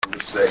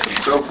his sake, and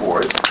so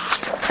forth.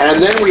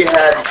 And then we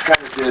had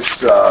kind of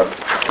this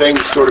thing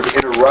sort of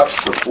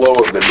interrupts the flow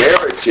of the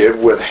narrative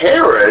with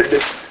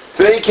Herod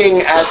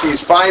thinking, as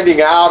he's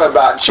finding out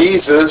about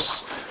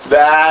Jesus,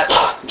 that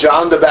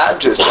John the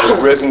Baptist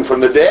has risen from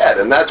the dead,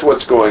 and that's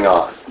what's going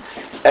on.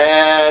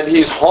 And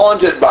he's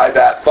haunted by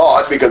that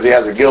thought because he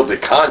has a guilty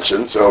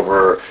conscience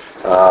over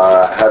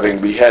having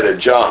beheaded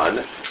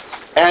John.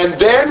 And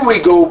then we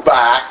go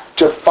back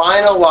to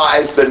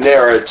finalize the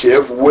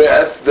narrative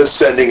with the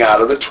sending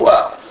out of the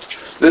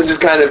 12. This is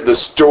kind of the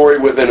story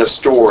within a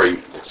story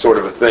sort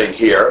of a thing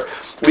here,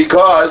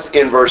 because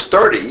in verse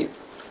 30,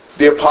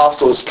 the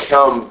apostles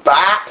come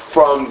back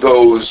from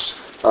those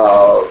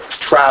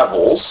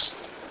travels,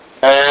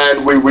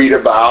 and we read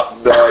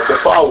about the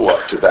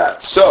follow-up to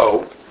that.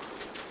 So,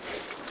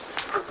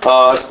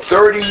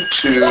 30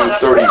 to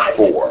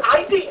 34.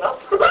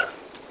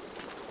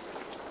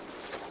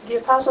 The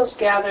apostles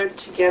gathered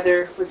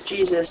together with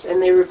Jesus,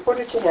 and they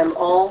reported to him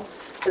all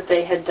that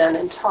they had done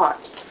and taught.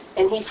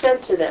 And he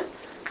said to them,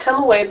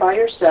 "Come away by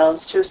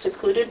yourselves to a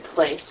secluded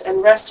place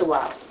and rest a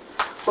while."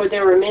 For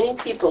there were many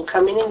people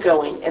coming and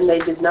going, and they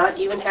did not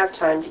even have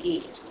time to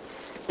eat.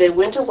 They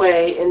went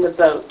away in the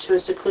boat to a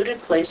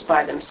secluded place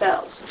by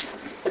themselves.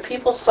 The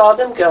people saw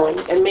them going,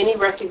 and many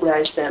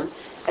recognized them,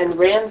 and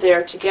ran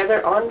there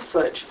together on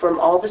foot from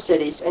all the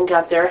cities, and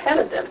got there ahead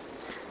of them.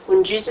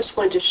 When Jesus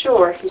went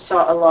ashore, he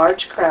saw a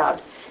large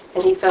crowd,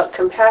 and he felt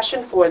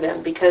compassion for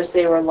them, because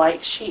they were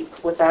like sheep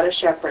without a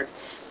shepherd,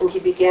 and he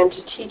began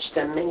to teach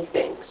them many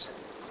things.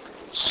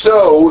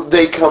 So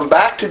they come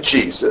back to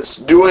Jesus,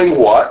 doing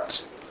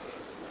what?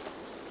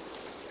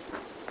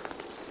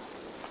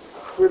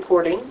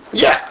 Reporting.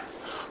 Yeah.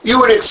 You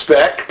would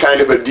expect kind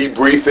of a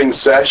debriefing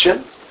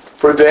session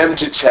for them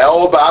to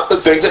tell about the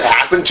things that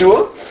happened to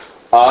them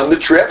on the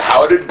trip,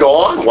 how it had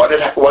gone,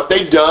 what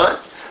they'd done.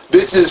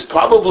 This is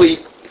probably,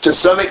 to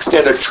some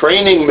extent, a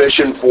training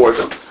mission for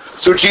them.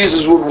 So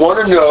Jesus would want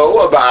to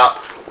know about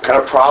what kind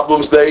of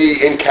problems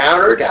they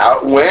encountered, how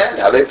it went,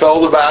 how they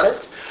felt about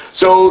it.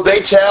 So they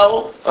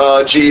tell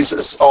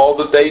Jesus all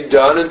that they'd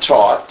done and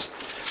taught.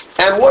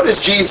 And what does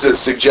Jesus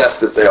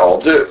suggest that they all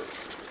do?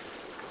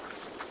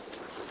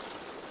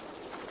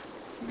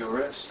 Go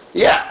rest.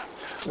 Yeah.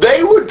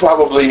 They would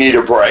probably need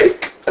a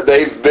break.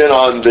 They've been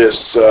on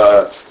this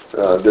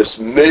this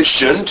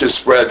mission to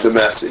spread the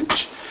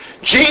message.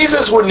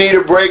 Jesus would need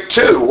a break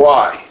too.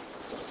 Why?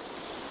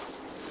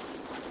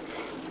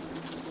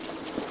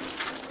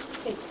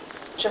 He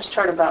just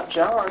heard about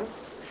John.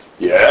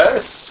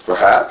 Yes,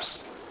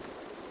 perhaps.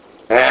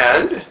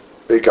 And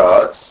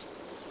because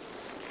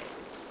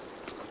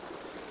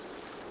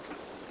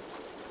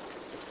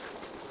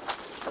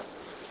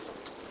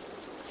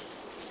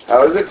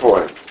how is it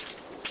for him?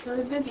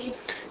 Really busy.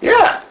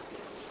 Yeah.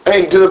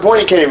 I mean, to the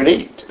point he can't even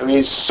eat. I mean,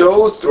 he's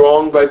so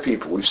thronged by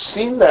people. We've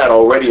seen that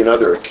already in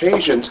other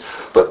occasions,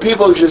 but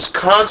people are just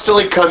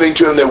constantly coming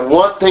to him. They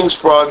want things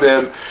from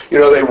him. You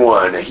know, they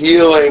want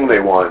healing. They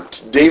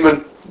want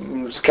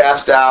demons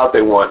cast out.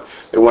 They want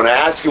to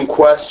ask him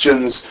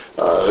questions.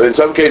 In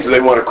some cases, they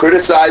want to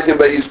criticize him,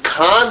 but he's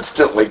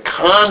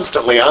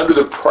constantly under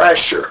the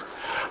pressure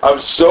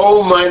of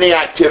so many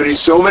activities,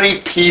 so many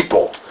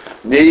people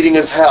needing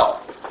his help.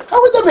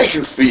 How would that make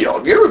you feel?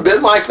 Have you ever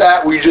been like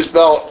that, where you just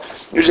felt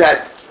you just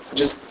had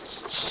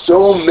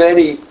so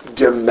many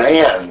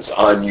demands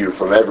on you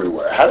from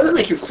everywhere? How does that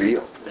make you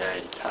feel?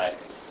 Very tired.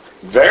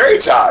 Very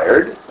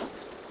tired.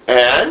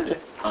 And?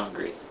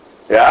 Hungry.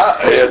 Yeah,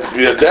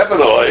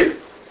 definitely.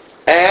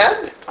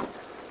 And?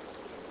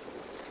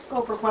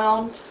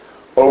 Overwhelmed.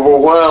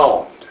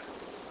 Overwhelmed.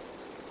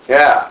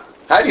 Yeah.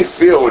 How do you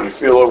feel when you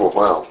feel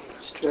overwhelmed?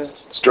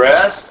 Stressed.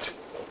 Stressed?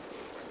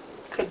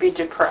 Could be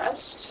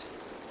depressed.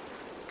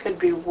 Could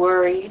be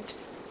worried.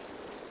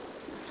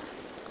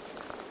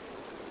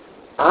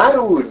 I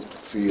would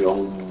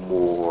feel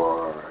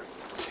more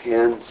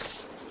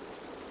tense,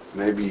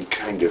 maybe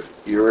kind of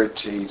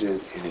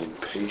irritated and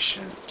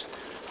impatient,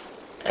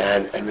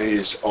 and maybe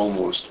just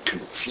almost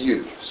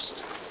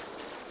confused.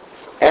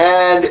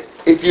 And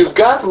if you've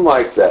gotten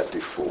like that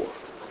before,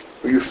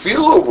 or you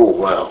feel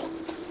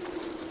overwhelmed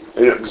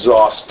and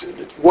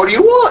exhausted, what do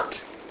you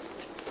want?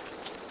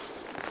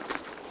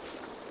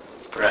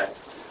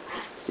 Rest.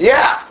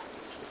 Yeah.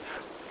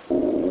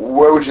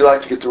 Where would you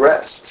like to get the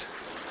rest?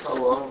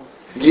 Alone.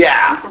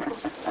 Yeah.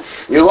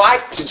 You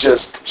like to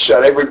just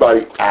shut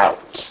everybody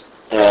out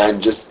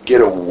and just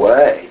get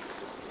away.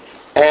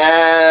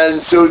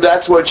 And so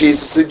that's what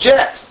Jesus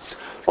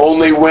suggests.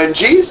 Only when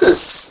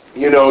Jesus,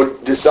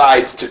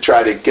 decides to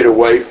try to get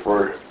away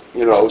for,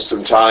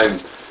 some time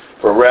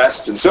for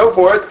rest and so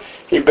forth,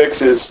 he picks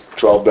his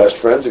 12 best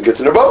friends and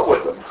gets in a boat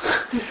with them.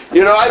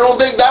 I don't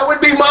think that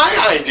would be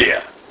my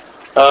idea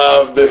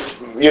of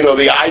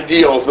the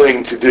ideal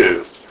thing to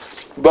do.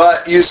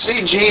 But you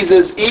see,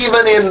 Jesus,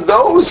 even in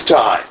those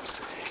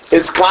times,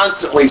 is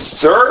constantly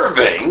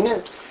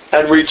serving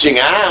and reaching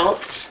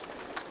out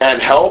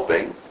and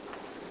helping.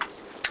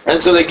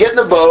 And so they get in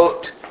the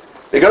boat,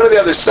 they go to the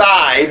other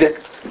side,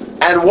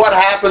 and what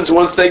happens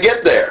once they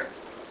get there?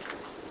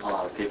 A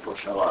lot of people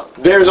show up.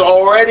 There's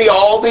already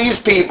all these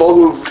people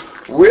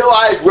who've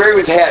realized where he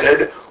was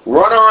headed,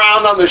 run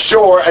around on the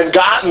shore and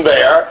gotten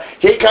there.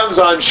 He comes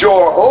on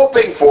shore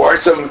hoping for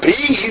some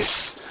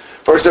peace,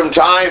 for some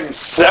time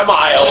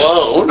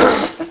semi-alone,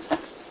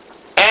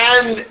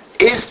 and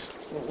is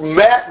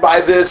met by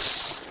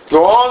this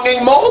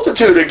thronging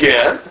multitude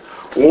again,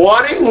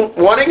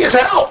 wanting his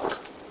help.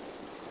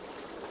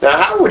 Now,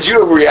 how would you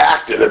have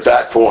reacted at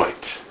that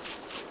point?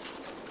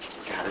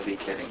 Gotta be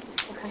kidding.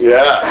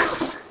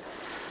 Yes.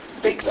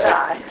 Big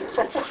sigh.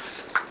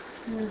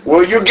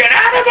 Will you get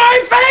out of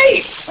my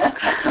face?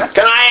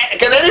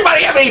 Can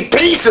anybody have any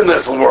peace in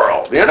this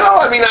world? You know,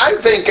 I mean, I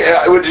think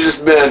it would have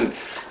just been,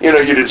 you'd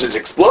have just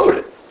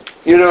exploded.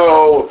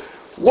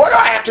 What do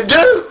I have to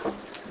do?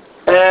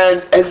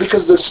 And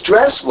because the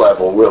stress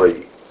level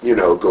really,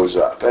 goes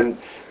up. And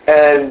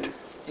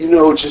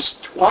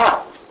just,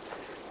 wow.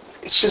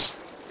 It's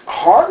just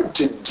hard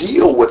to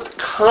deal with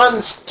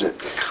constant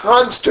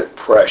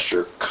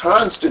pressure,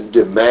 constant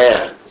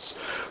demands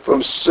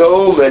from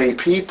so many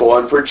people.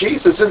 And for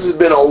Jesus, this has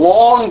been a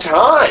long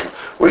time.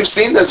 We've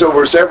seen this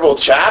over several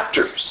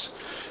chapters.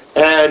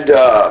 And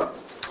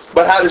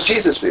but how does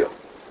Jesus feel?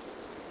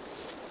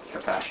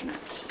 Compassionate.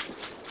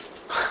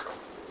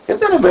 Isn't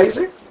that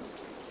amazing?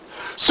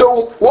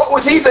 So what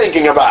was he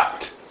thinking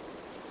about?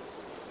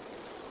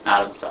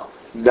 Not himself.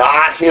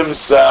 Not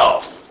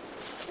himself.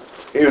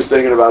 He was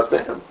thinking about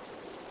them.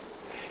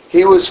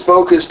 He was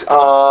focused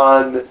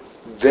on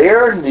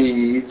their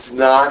needs,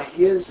 not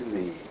his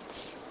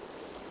needs.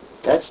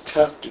 That's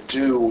tough to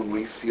do when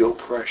we feel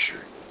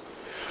pressured.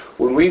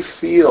 When we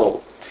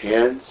feel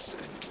tense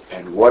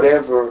and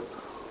whatever,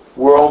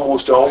 we're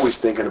almost always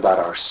thinking about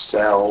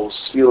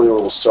ourselves, feeling a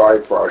little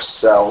sorry for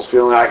ourselves,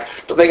 feeling like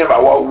thinking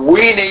about what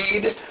we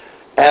need.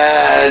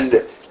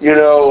 And,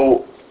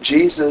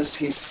 Jesus,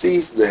 he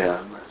sees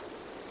them.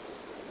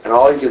 And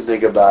all he can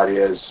think about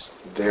is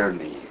their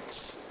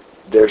needs,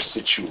 their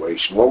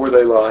situation. What were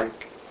they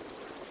like?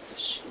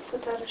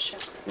 Without a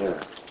shepherd.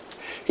 Yeah.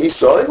 He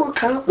saw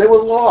they were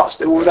lost.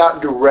 They were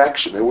without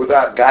direction. They were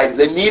without guidance.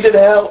 They needed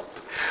help.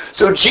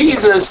 So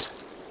Jesus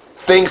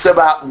thinks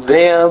about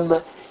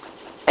them,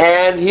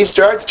 and he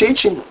starts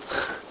teaching them.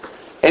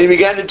 And he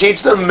began to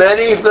teach them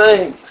many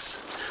things.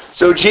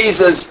 So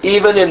Jesus,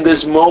 even in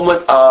this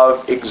moment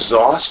of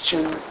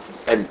exhaustion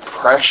and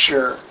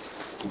pressure,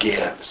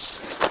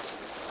 gives.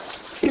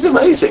 He's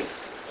amazing.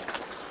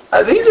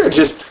 These are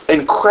just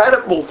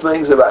incredible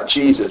things about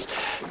Jesus.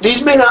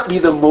 These may not be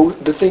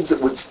the things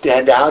that would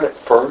stand out at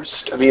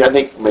first. I mean, I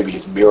think maybe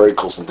his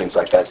miracles and things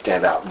like that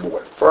stand out more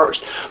at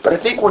first. But I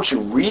think once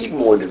you read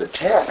more into the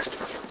text,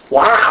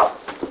 wow,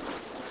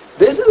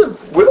 this is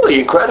really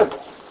incredible.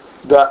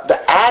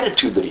 The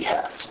attitude that he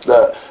has,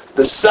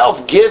 the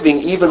self-giving,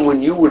 even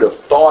when you would have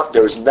thought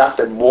there was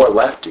nothing more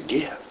left to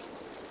give.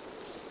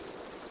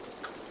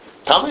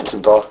 Comments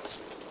and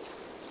thoughts?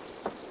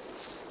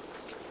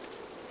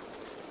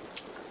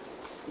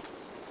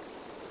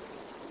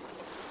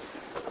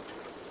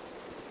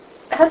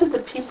 How did the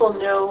people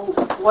know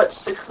what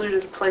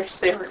secluded place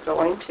they were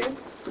going to?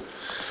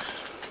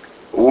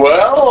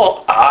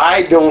 Well,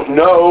 I don't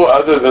know,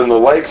 other than the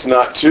lake's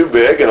not too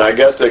big, and I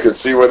guess they could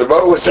see where the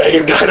boat was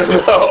aimed. I don't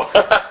know.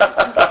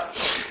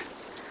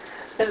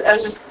 I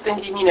was just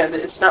thinking, that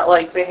it's not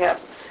like they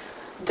have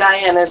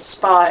Diana's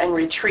Spa and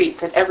Retreat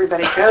that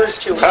everybody goes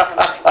to.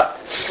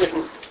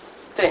 Wouldn't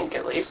think,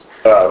 at least.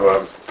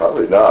 Well,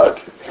 probably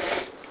not.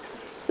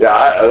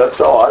 Yeah,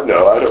 that's all I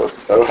know. I don't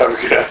have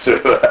a good answer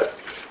to that.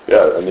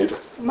 Yeah, Anita.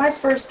 My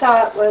first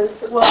thought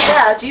was, well,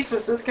 yeah,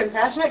 Jesus is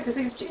compassionate because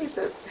he's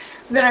Jesus.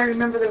 Then I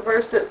remember the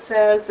verse that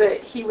says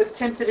that he was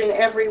tempted in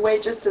every way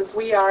just as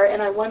we are,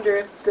 and I wonder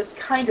if this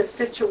kind of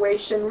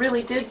situation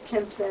really did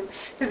tempt him.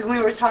 Because when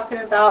we were talking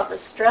about the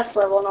stress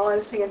level and all, I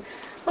was thinking,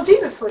 well,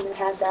 Jesus wouldn't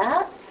have had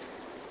that.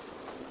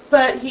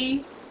 But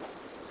he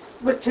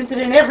was tempted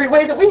in every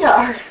way that we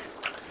are.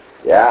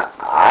 Yeah,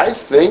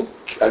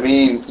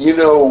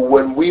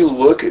 when we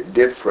look at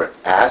different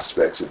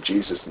aspects of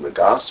Jesus in the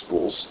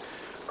Gospels,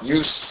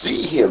 you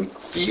see him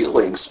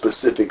feeling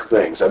specific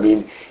things. I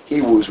mean,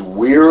 he was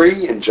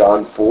weary in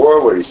John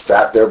 4, where he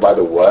sat there by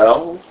the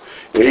well.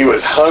 He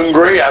was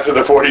hungry after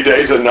the 40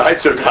 days and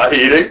nights of not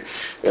eating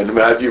in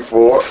Matthew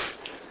 4.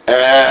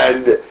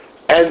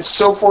 And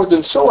so forth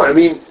and so on. I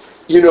mean,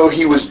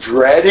 he was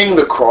dreading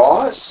the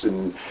cross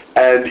and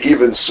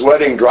even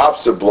sweating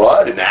drops of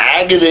blood in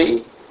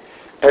agony.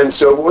 And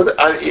so forth.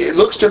 It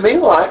looks to me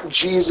like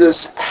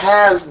Jesus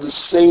has the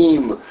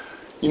same,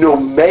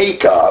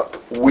 makeup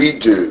we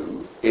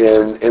do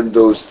in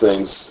those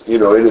things, in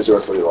his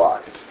earthly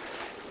life.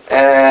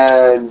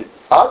 And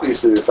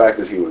obviously the fact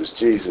that he was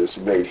Jesus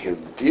made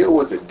him deal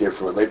with it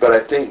differently, but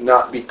I think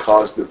not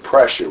because the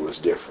pressure was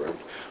different,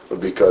 but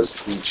because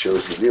he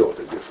chose to deal with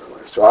it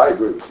differently. So I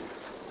agree with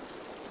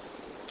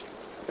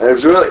you. And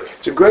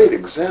it's a great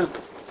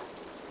example.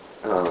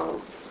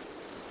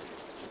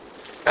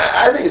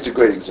 I think it's a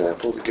great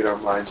example to get our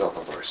minds off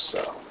of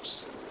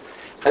ourselves.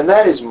 And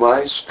that is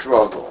my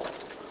struggle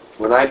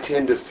when I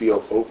tend to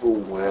feel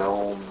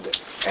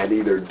overwhelmed and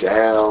either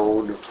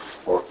down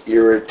or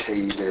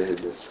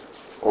irritated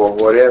or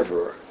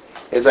whatever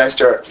is I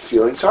start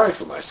feeling sorry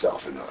for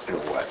myself in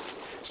a way.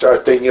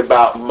 Start thinking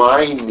about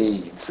my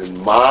needs and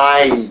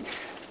my,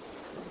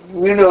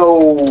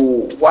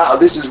 wow,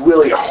 this is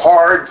really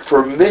hard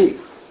for me.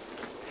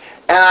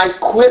 And I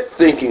quit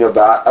thinking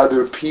about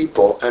other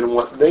people and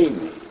what they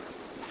need.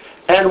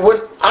 And when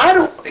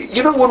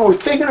when we're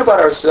thinking about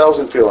ourselves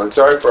and feeling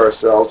sorry for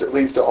ourselves, it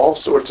leads to all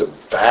sorts of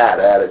bad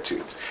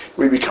attitudes.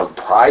 We become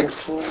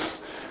prideful,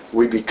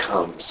 we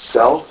become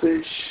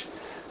selfish,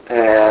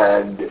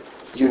 and,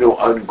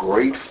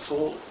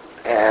 ungrateful,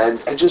 and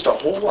just a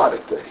whole lot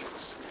of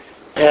things.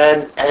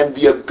 And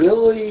the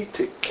ability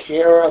to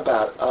care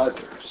about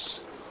others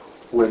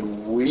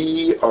when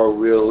we are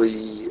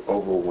really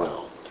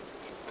overwhelmed,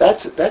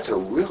 that's a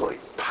really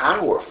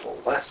powerful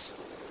lesson.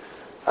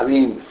 I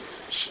mean,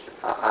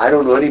 I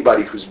don't know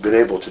anybody who's been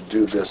able to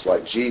do this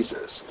like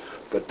Jesus,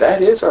 but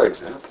that is our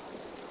example.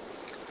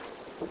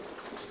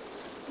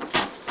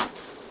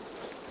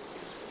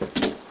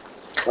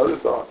 Other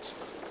thoughts?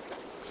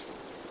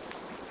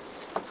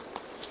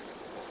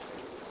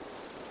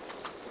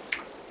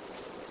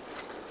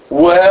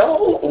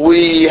 Well,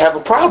 we have a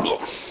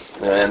problem.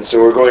 And so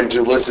we're going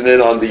to listen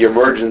in on the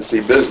emergency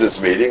business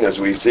meeting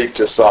as we seek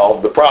to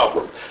solve the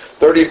problem.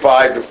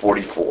 35 to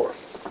 44.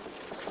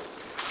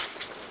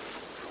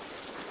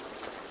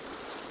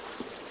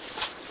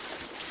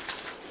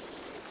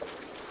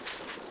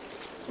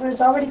 When it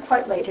was already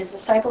quite late, his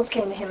disciples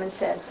came to him and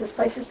said, "This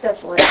place is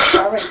desolate, and it's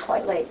already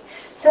quite late.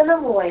 Send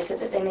them away so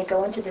that they may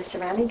go into the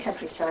surrounding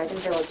countryside and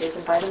villages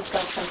and buy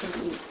themselves something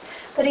to eat."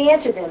 But he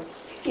answered them,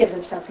 "You give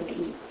them something to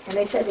eat." And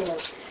they said to him,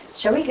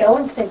 "Shall we go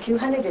and spend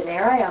 200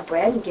 denarii on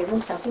bread and give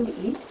them something to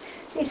eat?"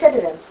 And he said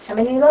to them, "How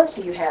many loaves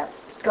do you have?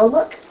 Go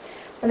look."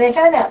 When they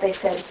found out, they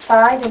said,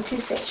 5 and 2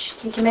 fish.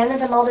 He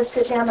commanded them all to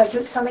sit down by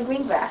groups on the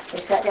green grass.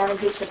 They sat down in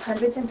groups of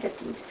hundreds and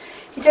fifties.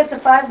 He took the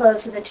 5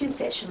 loaves and the 2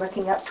 fish, and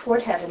looking up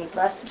toward heaven, he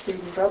blessed the food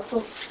and broke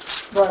the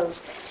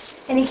loaves.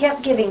 And he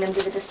kept giving them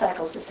to the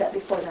disciples to set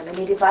before them. And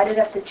he divided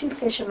up the 2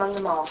 fish among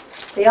them all.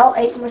 They all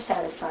ate and were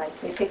satisfied.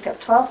 They picked up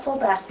 12 full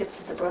baskets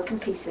of the broken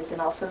pieces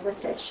and also the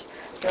fish.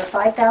 There were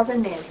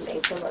 5,000 men who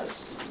ate the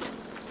loaves.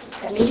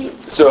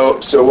 So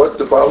what's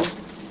the problem?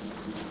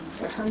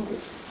 They're hungry.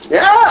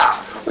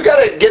 Yeah, we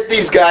got to get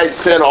these guys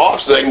sent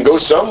off so they can go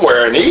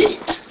somewhere and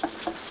eat.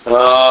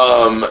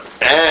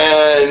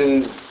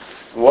 And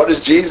what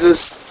does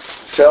Jesus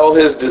tell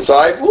his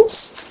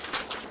disciples?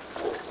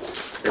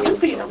 You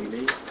feed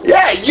them.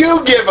 Yeah,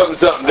 you give them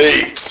something to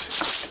eat.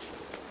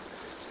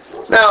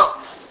 Now,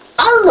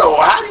 I don't know,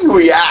 how do you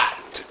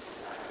react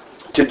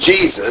to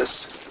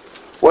Jesus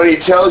when he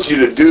tells you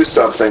to do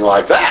something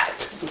like that?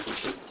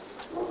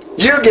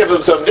 You give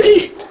them something to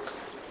eat.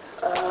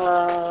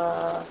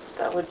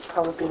 That would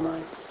probably be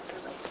mine.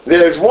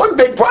 There's one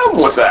big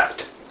problem with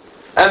that.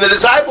 And the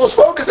disciples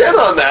focus in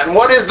on that. And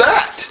what is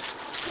that?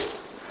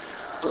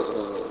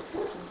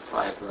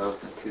 5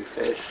 loaves and 2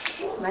 fish.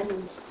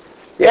 Money.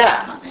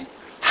 Yeah. Money.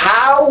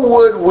 How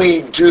would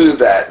we do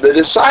that? The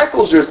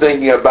disciples are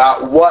thinking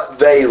about what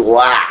they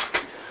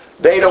lack.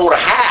 They don't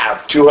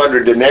have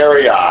 200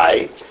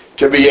 denarii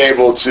to be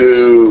able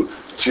to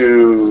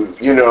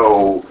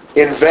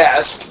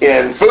invest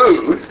in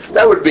food.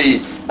 That would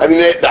be,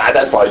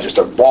 that's probably just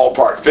a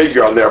ballpark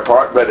figure on their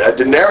part, but a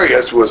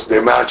denarius was the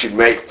amount you'd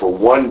make for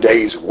one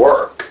day's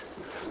work.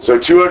 So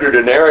 200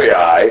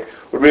 denarii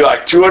would be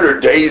like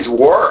 200 days'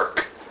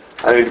 work.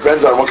 It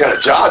depends on what kind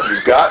of job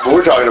you've got, but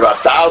we're talking about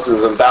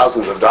thousands and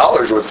thousands of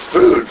dollars worth of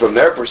food from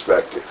their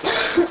perspective.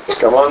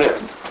 Come on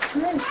in.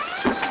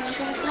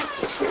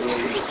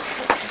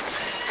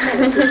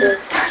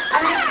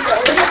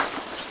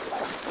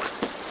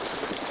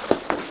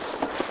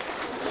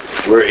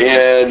 We're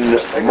in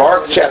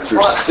Mark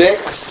chapter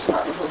 6.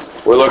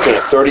 We're looking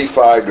at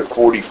 35 to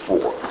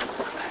 44.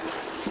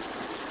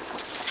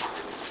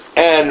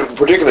 And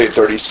particularly at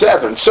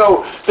 37.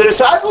 So the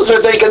disciples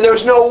are thinking,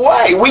 there's no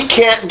way. We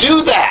can't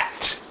do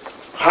that.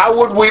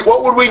 What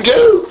would we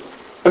do?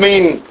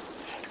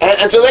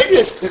 And so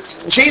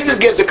Jesus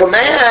gives a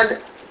command,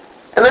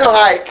 and they're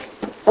like,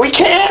 we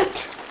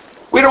can't.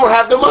 We don't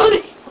have the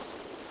money.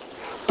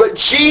 But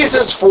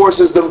Jesus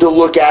forces them to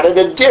look at it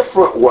a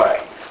different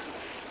way.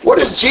 What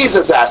does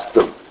Jesus ask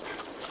them?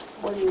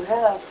 What do you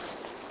have?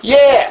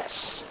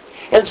 Yes.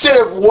 Instead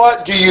of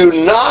what do you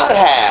not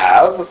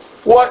have,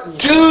 what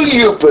do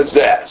you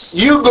possess?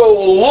 You go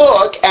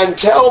look and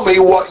tell me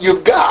what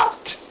you've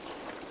got.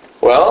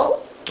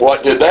 Well,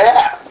 what did they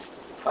have?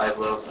 5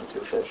 loaves and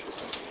 2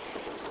 fishes.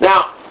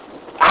 Now,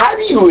 how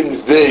do you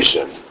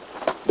envision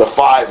the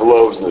 5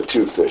 loaves and the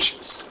 2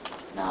 fishes?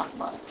 Not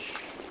much.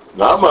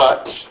 Not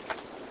much.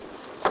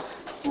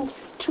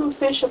 2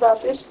 fish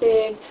about this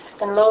big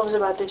and loaves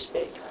about this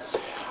big.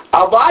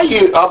 I'll buy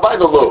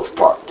the loaf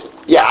part.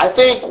 Yeah, I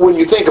think when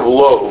you think of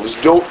loaves,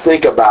 don't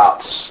think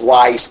about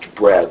sliced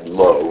bread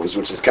loaves,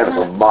 which is kind of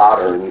a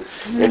modern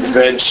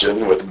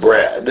invention with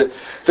bread.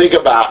 Think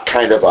about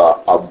kind of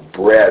a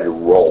bread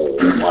roll,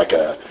 like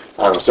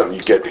something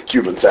you get a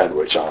Cuban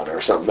sandwich on or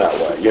something that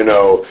way.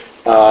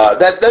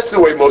 That's the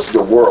way most of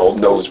the world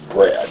knows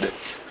bread,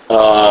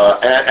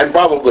 and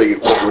probably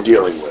what we're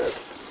dealing with.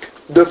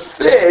 The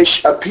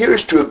fish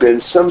appears to have been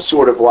some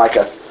sort of like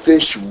a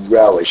fish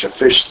relish, a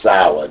fish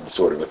salad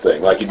sort of a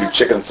thing, like you do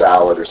chicken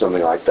salad or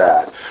something like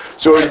that.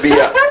 So it'd be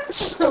a...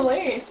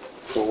 Hilarious.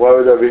 Why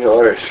would that be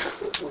hilarious?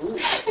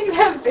 You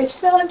have fish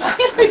salad.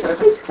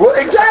 Well,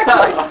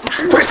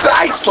 exactly.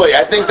 Precisely.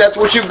 I think that's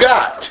what you've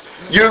got.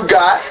 You've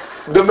got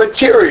the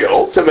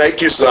material to make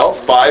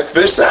yourself 5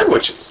 fish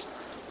sandwiches.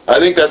 I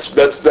think that's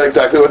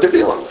exactly what they're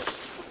dealing with.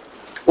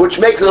 Which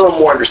makes it a little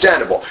more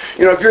understandable.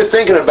 You know, if you're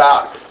thinking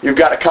about, you've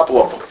got a couple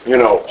of,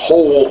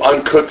 whole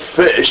uncooked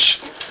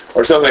fish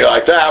or something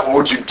like that, what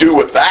would you do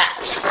with that?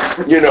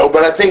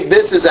 But I think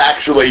this is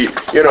actually,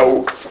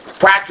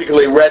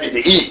 practically ready to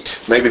eat.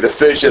 Maybe the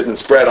fish isn't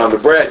spread on the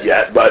bread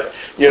yet, but,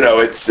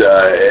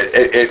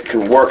 it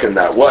can work in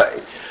that way.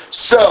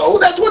 So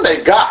that's what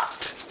they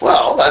got.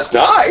 Well, that's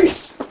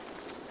nice.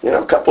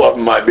 A couple of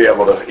them might be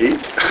able to eat.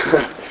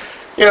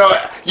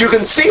 You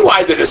can see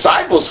why the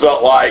disciples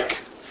felt like,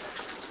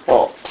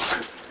 well,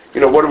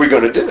 what are we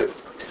going to do?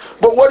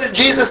 But what did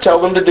Jesus tell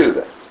them to do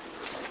then?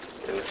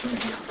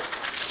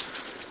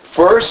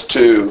 First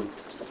to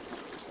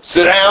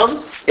sit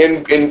down,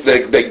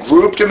 they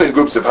grouped them in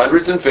groups of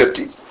hundreds and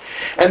fifties.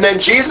 And then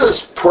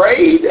Jesus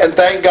prayed and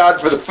thanked God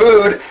for the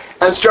food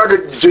and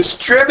started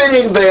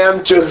distributing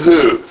them to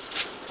who?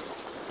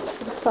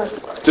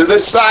 To the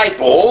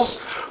disciples,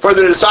 for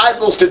the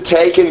disciples to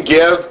take and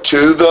give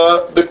to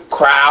the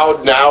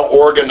crowd now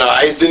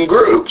organized in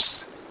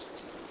groups.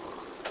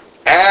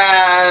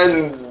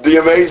 And the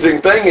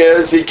amazing thing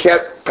is he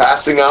kept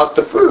passing out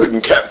the food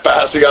and kept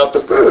passing out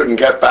the food and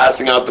kept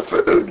passing out the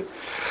food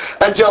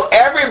until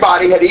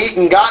everybody had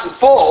eaten, gotten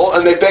full,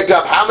 and they picked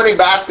up how many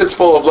baskets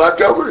full of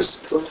leftovers?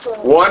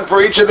 1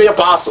 for each of the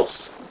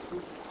apostles.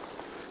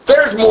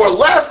 There's more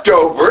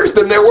leftovers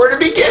than there were to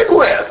begin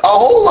with. A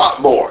whole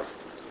lot more.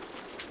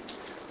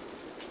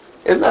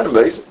 Isn't that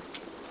amazing?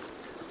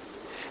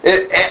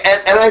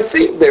 And I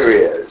think there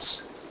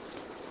is,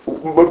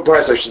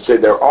 perhaps I should say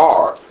there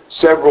are,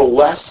 several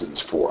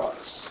lessons for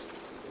us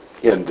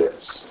in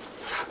this.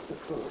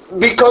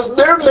 Because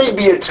there may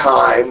be a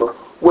time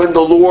when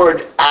the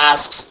Lord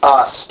asks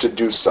us to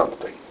do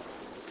something,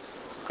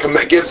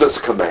 gives us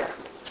a command.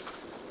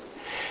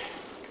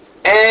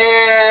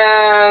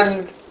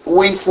 And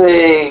we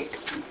think,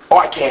 oh,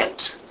 I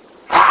can't.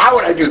 How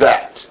would I do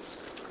that?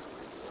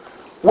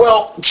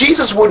 Well,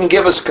 Jesus wouldn't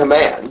give us a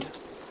command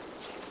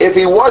if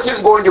he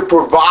wasn't going to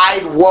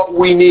provide what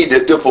we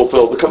needed to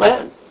fulfill the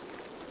command.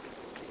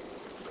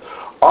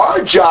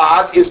 Our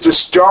job is to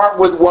start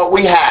with what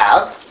we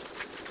have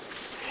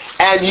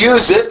and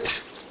use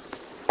it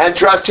and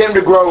trust him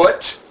to grow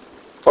it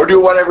or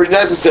do whatever is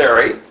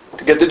necessary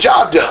to get the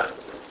job done.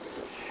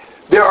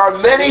 There are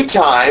many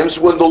times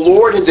when the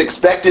Lord has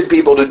expected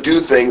people to do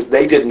things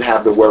they didn't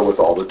have the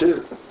wherewithal to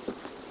do.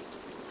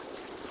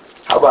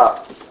 How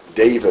about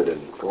David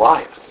and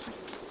Goliath?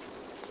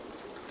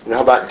 And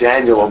how about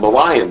Daniel in the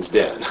lion's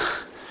den?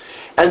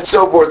 And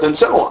so forth and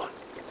so on.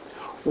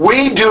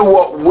 We do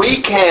what we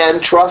can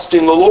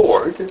trusting the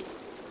Lord,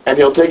 and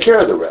he'll take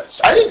care of the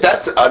rest. I think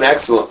that's an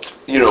excellent,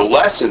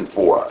 lesson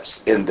for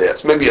us in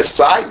this. Maybe a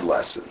side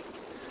lesson.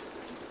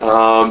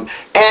 And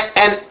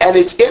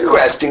it's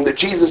interesting that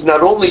Jesus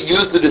not only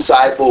used the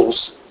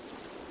disciples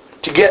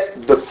to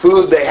get the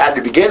food they had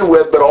to begin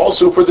with, but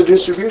also for the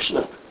distribution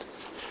of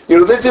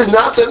it. This is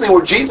not something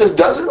where Jesus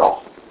does it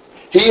all.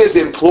 He is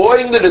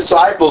employing the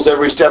disciples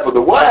every step of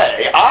the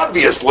way.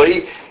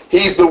 Obviously,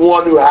 he's the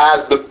one who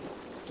has the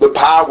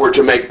power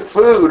to make the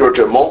food or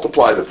to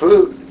multiply the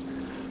food.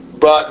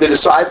 But the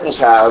disciples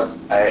have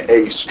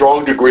a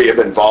strong degree of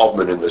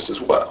involvement in this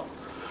as well.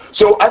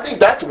 So I think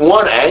that's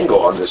one angle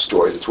on this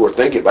story that's worth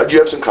thinking about. Do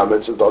you have some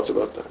comments and thoughts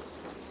about that?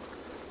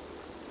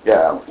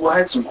 Yeah. Well, I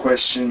had some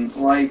question.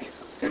 Like,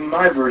 in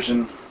my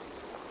version,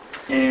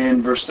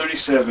 in verse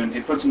 37,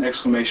 it puts an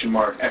exclamation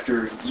mark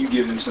after you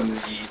give them something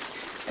to eat.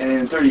 And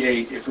in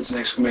 38, it puts an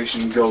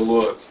exclamation, go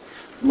look.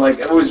 Like,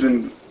 I've always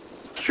been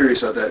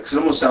curious about that, because it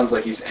almost sounds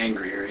like he's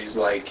angry, or he's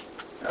like,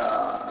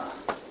 I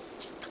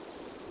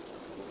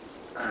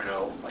don't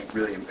know, like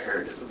really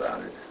imperative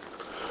about it.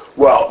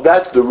 Well,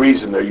 that's the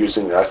reason they're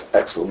using that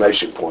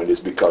exclamation point, is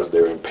because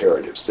they're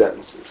imperative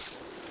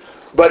sentences.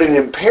 But an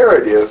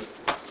imperative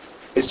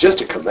is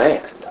just a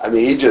command. I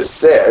mean, he just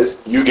says,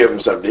 you give them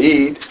something to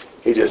eat.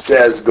 He just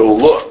says, go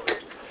look.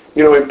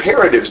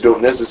 Imperatives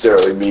don't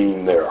necessarily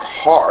mean they're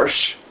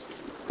harsh.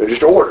 They're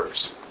just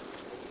orders.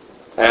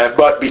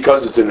 But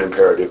because it's an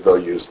imperative, they'll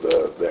use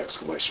the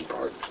exclamation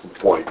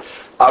point.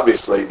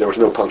 Obviously, there was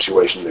no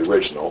punctuation in the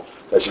original.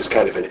 That's just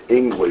kind of an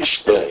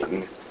English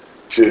thing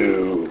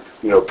to,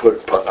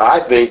 put. I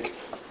think,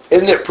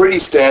 isn't it pretty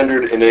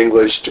standard in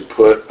English to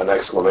put an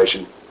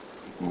exclamation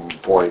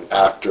point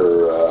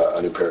after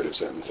an imperative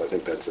sentence? I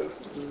think that's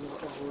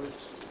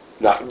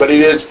but it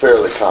is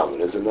fairly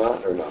common, is it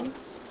not, or not?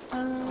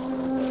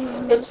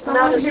 It's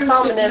not as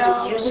common as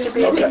it used to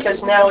be,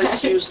 because now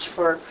it's used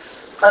for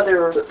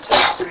other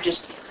types of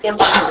just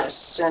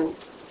emphasis and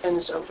and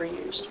is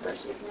overused. But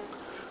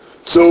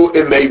So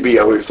it may be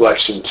a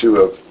reflection too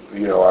of,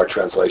 our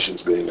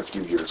translations being a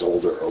few years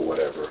older or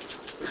whatever.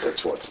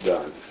 That's what's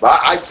done.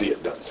 I see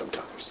it done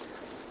sometimes.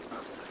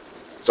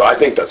 So I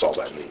think that's all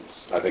that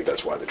means. I think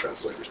that's why the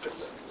translators did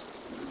that.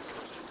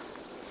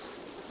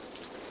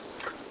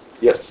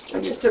 Yes?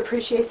 I just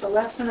appreciate the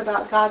lesson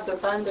about God's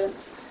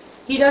abundance.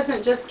 He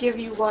doesn't just give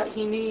you what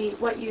you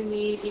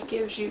need. He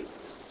gives you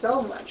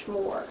so much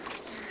more.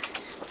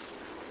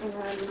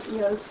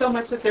 And, so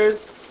much that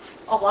there's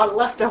a lot of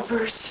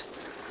leftovers.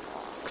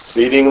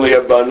 Exceedingly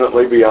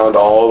abundantly beyond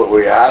all that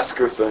we ask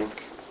or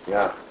think.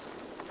 Yeah.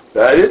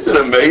 That is an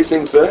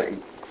amazing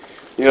thing.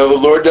 The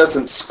Lord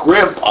doesn't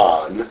scrimp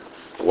on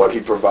what he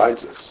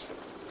provides us.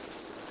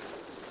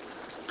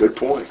 Good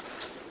point.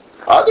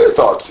 Other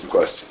thoughts and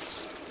questions?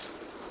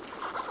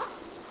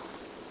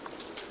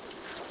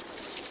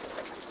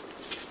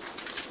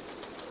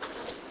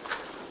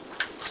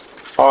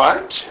 All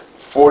right,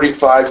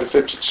 45 to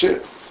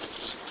 52.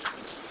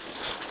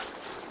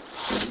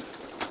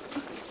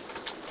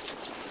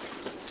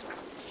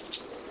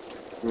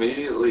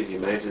 Immediately he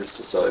made his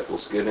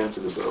disciples get into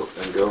the boat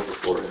and go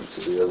before him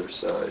to the other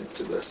side,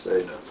 to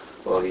Bethsaida,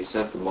 while he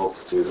sent the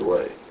multitude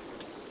away.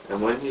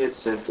 And when he had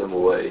sent them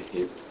away,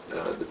 he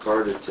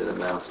departed to the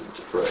mountain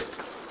to pray.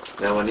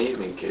 Now when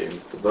evening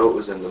came, the boat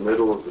was in the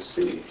middle of the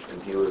sea,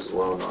 and he was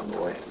alone on the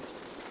land.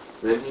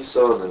 Then he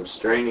saw them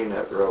straining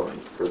at rowing,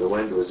 for the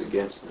wind was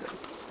against them.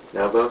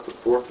 Now about the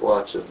 4th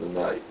watch of the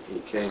night he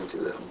came to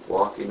them,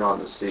 walking on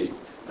the sea,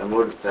 and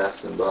would have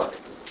passed them by.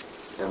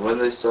 And when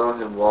they saw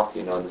him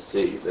walking on the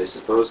sea, they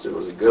supposed it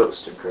was a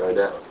ghost, and cried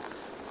out.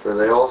 For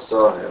they all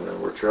saw him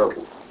and were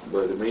troubled.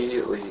 But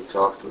immediately he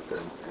talked with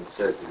them, and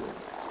said to them,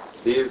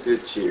 Be of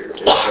good cheer,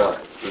 it is I,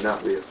 do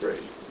not be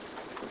afraid.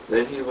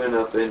 Then he went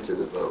up into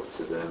the boat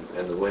to them,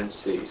 and the wind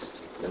ceased,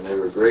 and they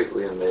were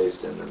greatly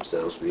amazed in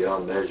themselves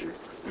beyond measure,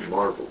 and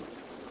marveled.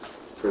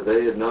 For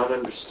they had not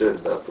understood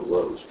about the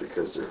loaves,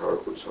 because their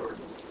heart was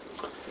hardened.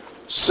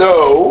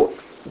 So,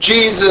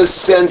 Jesus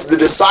sends the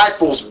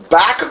disciples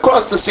back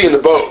across the sea in the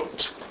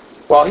boat,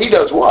 while he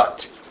does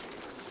what?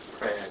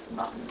 Pray at the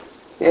mountain.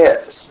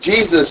 Yes,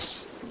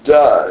 Jesus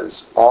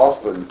does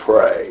often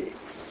pray,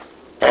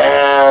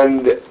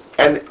 and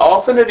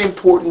often at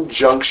important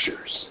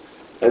junctures,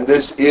 and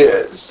this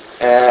is,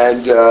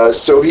 and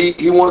so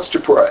he wants to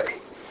pray.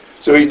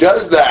 So he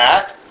does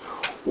that.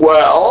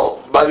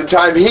 Well, by the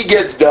time he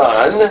gets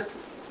done,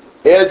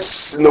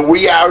 it's in the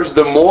wee hours of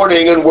the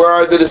morning, and where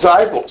are the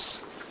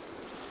disciples?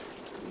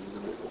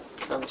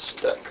 I'm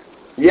stuck.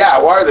 Yeah,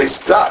 why are they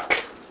stuck?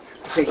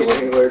 Can't get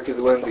anywhere because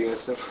the wind's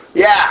against them.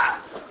 Yeah,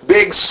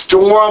 big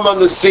storm on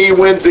the sea,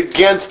 winds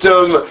against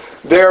them.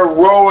 They're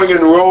rowing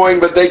and rowing,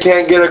 but they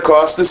can't get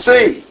across the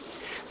sea.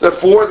 It's the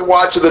 4th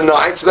watch of the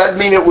night, so that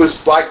means it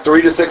was like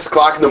 3 to 6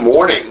 o'clock in the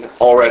morning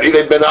already.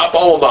 They've been up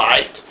all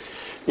night,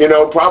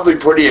 probably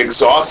pretty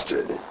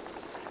exhausted.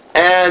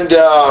 And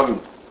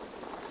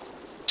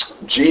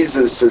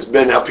Jesus has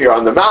been up here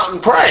on the mountain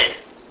praying.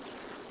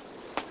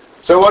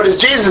 So what does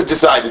Jesus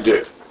decide to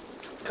do?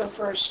 go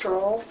for a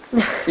stroll.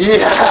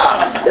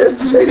 Yeah,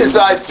 he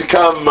decides to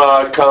come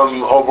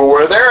over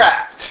where they're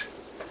at.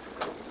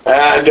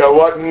 And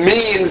what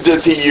means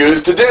does he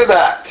use to do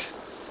that?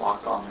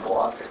 Walk on the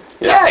water.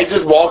 Yeah, he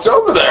just walks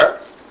over there.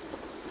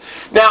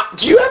 Now,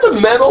 do you have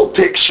a mental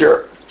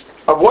picture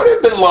of what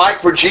it had been like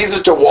for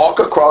Jesus to walk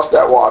across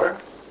that water?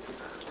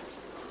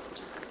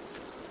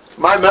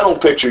 My mental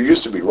picture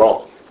used to be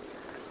wrong.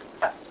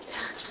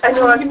 I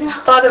know, I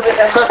thought of it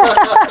as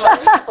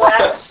a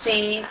black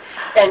sea,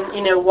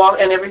 and walk,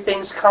 and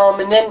everything's calm.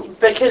 And then,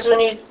 because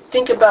when you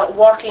think about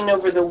walking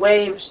over the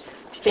waves,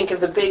 you think of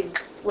the big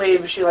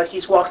waves. You're like,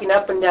 he's walking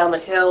up and down the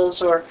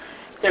hills, or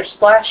they're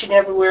splashing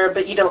everywhere,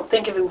 but you don't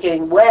think of him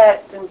getting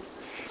wet, and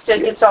so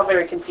it gets all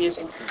very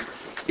confusing.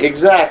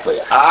 Exactly.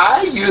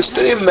 I used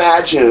to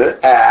imagine it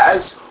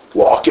as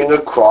walking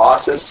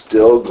across a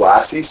still,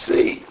 glassy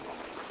sea.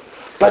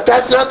 But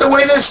that's not the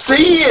way the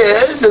sea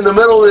is in the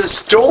middle of this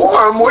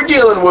storm. We're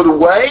dealing with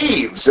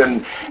waves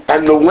and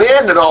the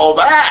wind and all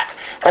that.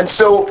 And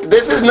so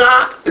this is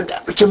not,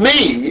 to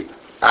me,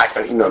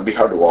 it'd be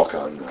hard to walk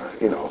on,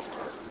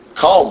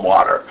 calm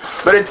water.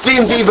 But it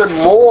seems even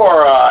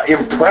more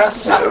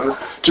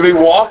impressive to be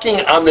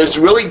walking on this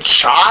really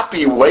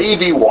choppy,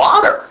 wavy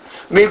water.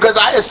 I mean, because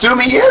I assume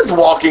he is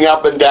walking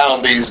up and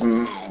down these,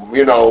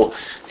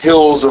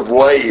 hills of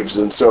waves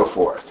and so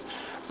forth.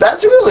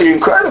 That's really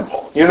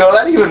incredible.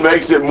 That even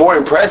makes it more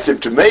impressive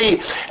to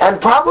me, and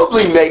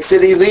probably makes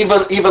it even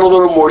a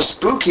little more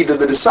spooky to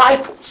the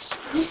disciples.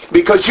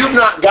 Because you've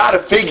not got a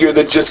figure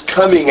that's just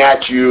coming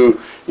at you,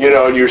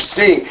 and you're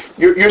seeing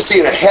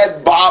a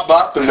head bob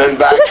up and then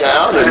back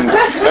down, and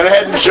a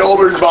head and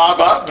shoulders bob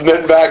up and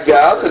then back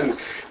down, and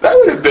that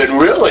would have been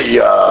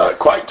really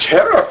quite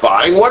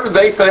terrifying. What do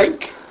they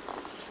think?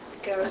 It's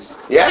a ghost.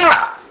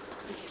 Yeah.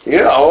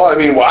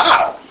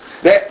 Wow.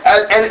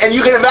 And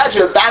you can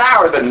imagine at that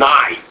hour of the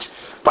night,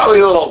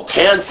 probably a little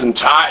tense and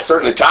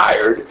certainly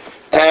tired,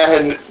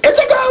 and it's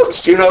a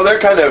ghost. They're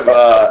kind of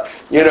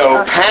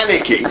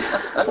panicky.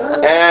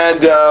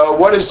 And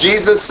what does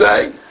Jesus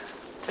say?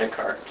 Take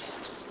heart.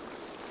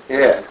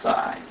 Yes.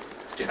 I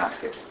do not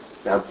fear.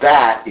 Now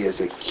that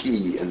is a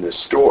key in this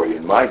story,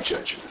 in my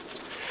judgment.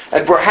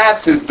 And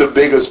perhaps is the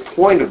biggest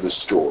point of the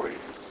story.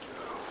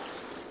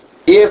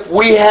 If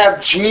we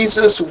have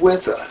Jesus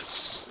with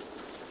us,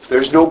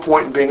 there's no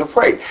point in being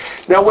afraid.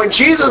 Now when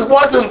Jesus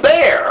wasn't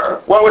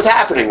there, what was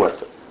happening with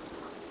them?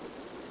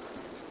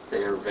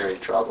 They are very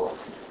troubled.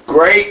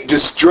 Great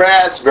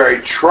distress,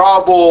 very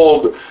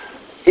troubled,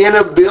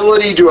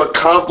 inability to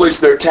accomplish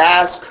their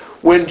task.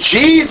 When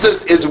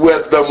Jesus is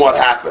with them, what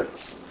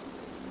happens?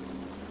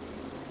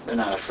 They're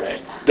not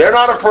afraid. They're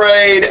not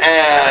afraid,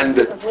 and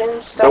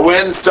the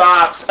wind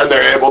stops, and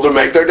they're able to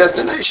make their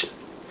destination.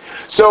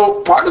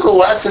 So part of the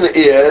lesson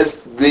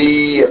is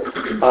the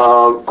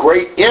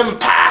great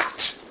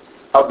impact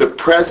of the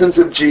presence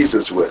of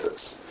Jesus with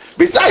us.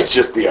 Besides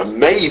just the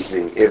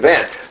amazing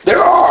event, there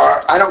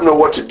are, I don't know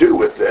what to do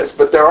with this,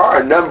 but there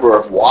are a number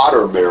of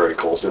water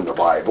miracles in the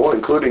Bible,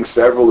 including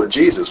several that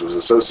Jesus was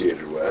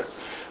associated with.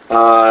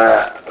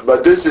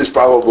 But this is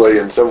probably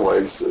in some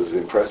ways as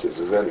impressive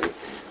as any,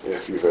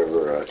 if you've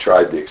ever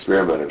tried the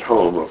experiment at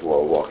home of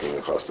walking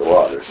across the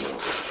water. So,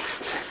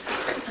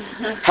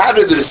 how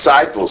did the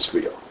disciples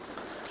feel?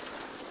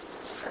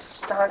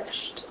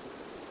 Astonished.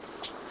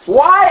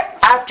 Why,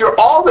 after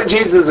all that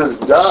Jesus has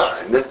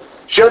done,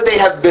 should they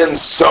have been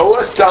so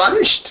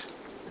astonished?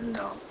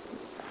 No.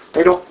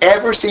 They don't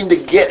ever seem to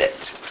get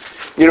it.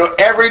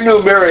 Every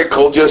new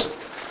miracle just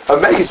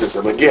amazes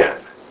them again.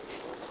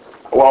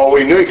 Well,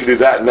 we knew he could do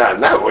that and that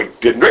and that. We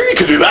didn't know he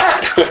could do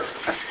that.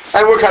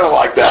 And we're kind of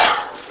like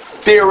that.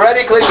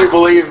 Theoretically, we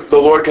believe the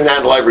Lord can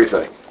handle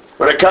everything.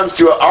 When it comes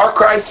to our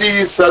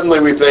crises, suddenly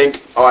we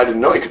think, oh, I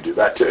didn't know he could do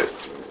that too.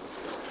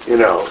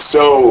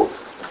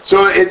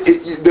 So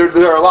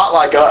they're a lot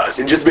like us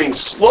in just being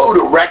slow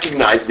to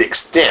recognize the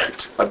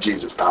extent of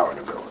Jesus' power and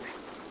ability.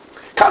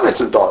 Comments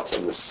and thoughts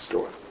on this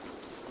story?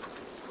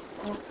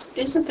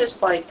 Isn't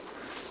this like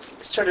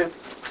sort of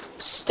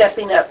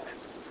stepping up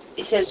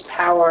his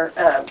power?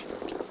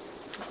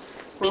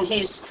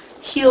 He's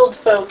healed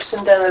folks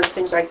and done other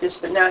things like this,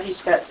 but now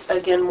he's got,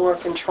 again, more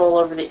control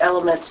over the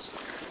elements.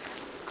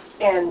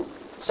 And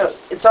so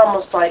it's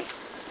almost like,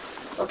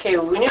 okay,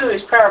 we knew he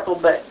was powerful,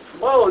 but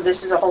whoa,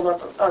 this is a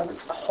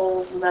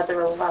whole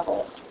nother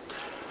level.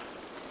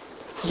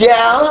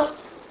 Yeah.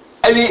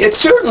 It's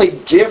certainly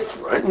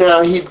different.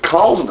 Now, he'd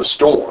calmed the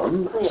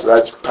storm, so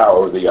that's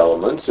power of the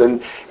elements.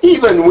 And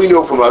even we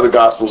know from other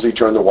Gospels he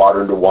turned the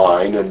water into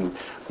wine.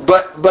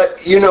 But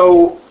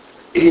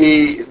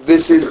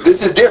this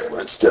is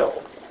different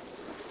still.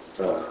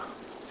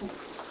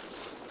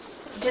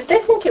 Did they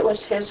think it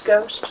was his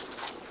ghost?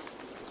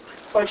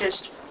 Or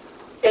just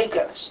a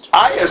ghost?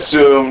 I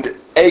assumed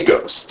a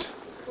ghost.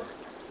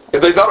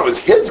 If they thought it was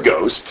his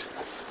ghost,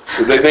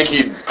 did they think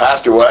he'd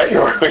passed away?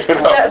 Or,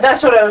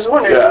 That's what I was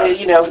wondering.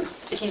 Yeah.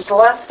 He's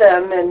left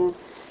them and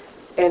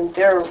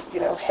they're,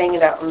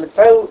 hanging out on the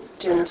boat,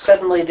 and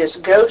suddenly this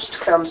ghost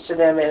comes to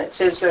them, and it's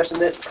his ghost,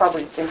 and they're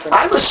probably thinking...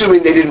 I'm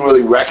assuming they didn't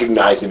really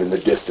recognize him in the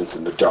distance,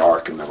 in the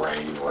dark, in the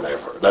rain,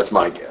 whatever. That's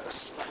my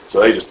guess. So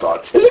they just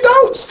thought, it's a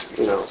ghost,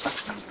 I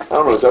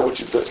don't know, is that what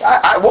you think?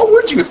 What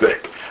would you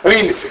think?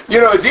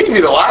 It's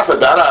easy to laugh at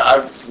that.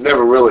 I've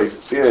never really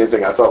seen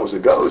anything I thought was a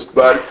ghost.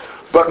 But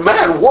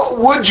man, what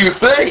would you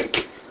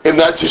think in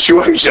that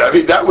situation?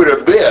 That would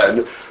have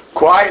been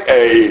quite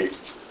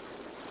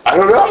I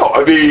don't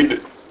know.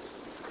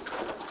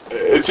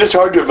 It's just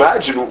hard to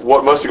imagine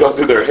what must have gone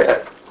through their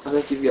head. I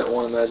think you've got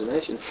one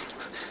imagination.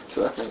 That's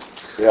what I think.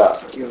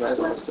 Yeah. You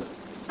imagine that stuff.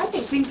 I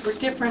think things were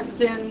different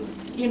than,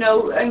 we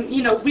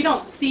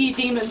don't see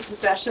demon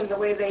possession the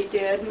way they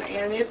did,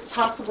 and it's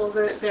possible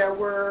that there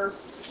were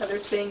other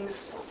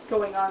things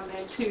going on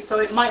then too, so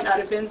it might not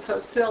have been so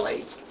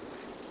silly.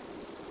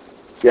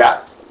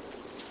 Yeah.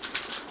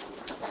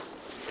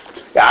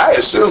 Yeah, I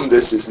assume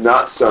this is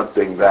not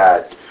something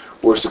that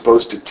we're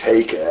supposed to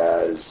take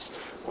as,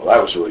 well,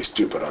 that was really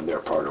stupid on their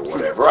part or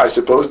whatever. I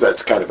suppose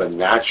that's kind of a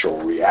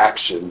natural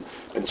reaction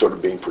and sort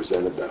of being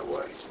presented that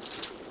way.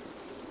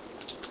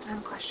 I have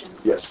a question.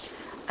 Yes.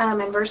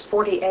 In verse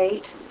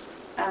 48,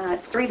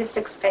 it's 3 to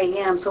 6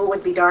 a.m., so it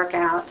would be dark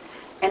out,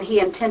 and he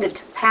intended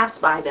to pass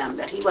by them,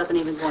 that he wasn't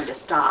even going to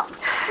stop.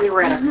 We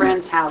were at a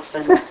friend's house,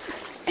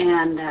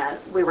 and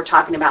we were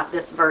talking about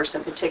this verse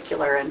in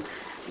particular, and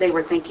they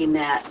were thinking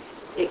that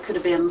it could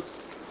have been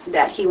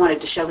that he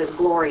wanted to show his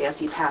glory as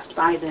he passed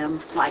by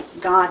them like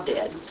God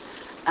did,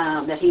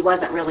 that he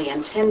wasn't really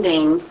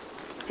intending,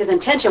 his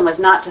intention was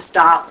not to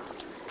stop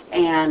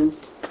and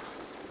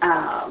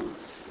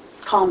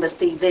calm the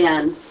sea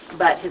then,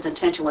 but his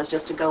intention was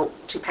just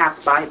to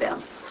pass by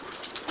them.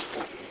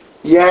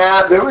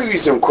 Yeah, there may be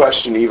some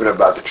question even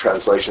about the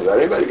translation of that.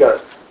 Anybody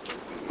got,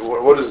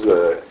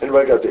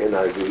 anybody got the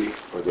NIV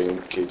or the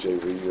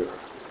NKJV or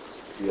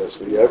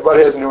ESV?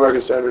 Everybody has a New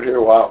American Standard here?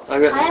 Wow. I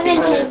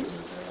have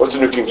What's the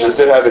New King James? Does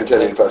it have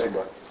intending passing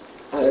by?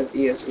 I have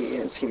ESV,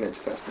 and he meant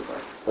to pass them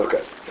by.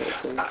 Okay.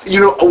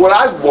 What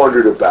I've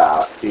wondered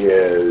about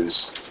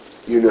is,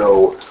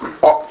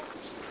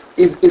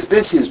 is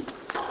this his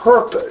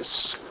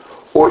purpose,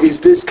 or is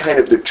this kind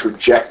of the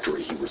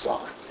trajectory he was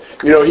on?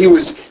 You know, he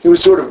was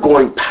sort of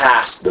going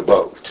past the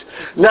boat.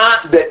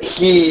 Not that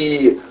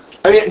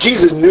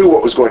Jesus knew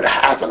what was going to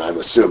happen, I'm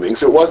assuming,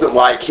 so it wasn't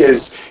like he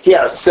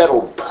had a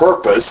settled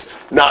purpose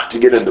not to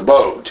get in the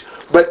boat.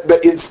 But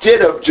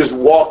instead of just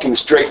walking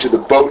straight to the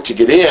boat to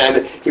get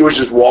in, he was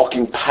just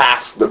walking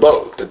past the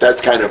boat.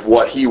 That's kind of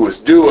what he was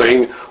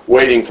doing,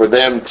 waiting for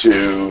them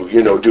to,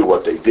 do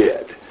what they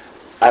did.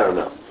 I don't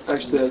know.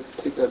 Actually, I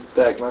take that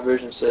back. My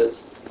version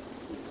says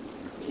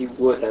he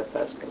would have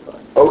passed them by.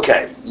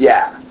 Okay,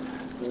 yeah.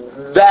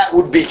 That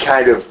would be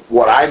kind of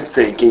what I'm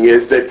thinking,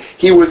 is that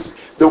he was,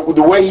 the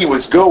way he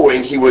was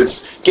going, he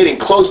was getting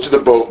close to the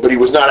boat, but he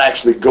was not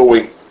actually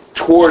going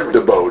toward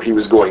the boat. He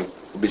was going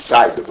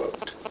beside the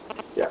boat.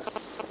 Yeah.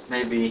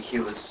 Maybe he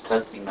was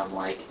testing them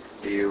like,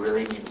 do you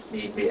really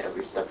need me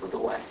every step of the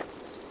way?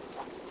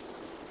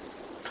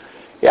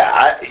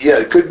 Yeah,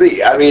 it could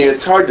be. I mean,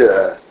 it's hard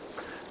to...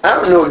 I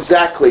don't know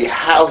exactly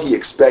how he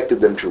expected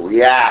them to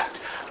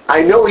react.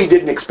 I know he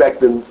didn't expect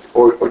them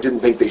or didn't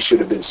think they should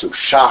have been so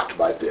shocked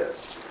by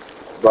this.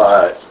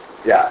 But,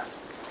 yeah,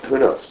 who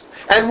knows?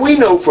 And we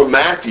know from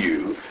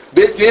Matthew,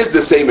 this is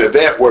the same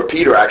event where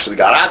Peter actually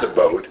got out of the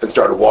boat and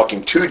started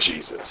walking to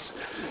Jesus.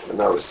 And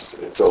that was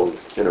its own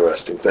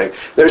interesting thing.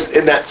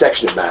 In that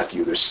section of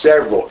Matthew, there's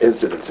several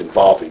incidents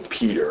involving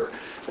Peter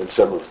and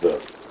some of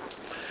the,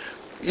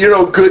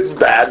 good and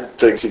bad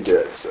things he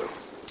did. So,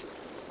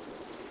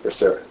 yes,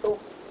 sir.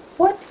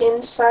 What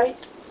insight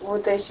were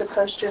they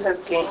supposed to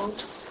have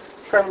gained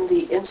from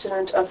the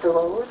incident of the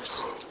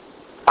loaves?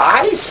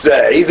 I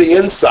say the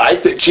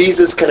insight that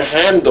Jesus can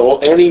handle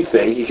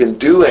anything. He can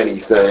do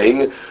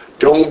anything.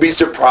 Don't be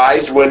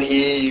surprised when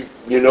he,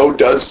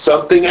 does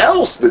something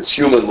else that's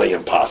humanly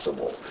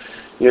impossible.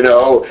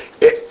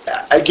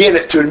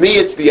 Again, to me,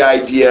 it's the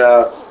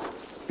idea,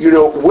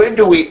 when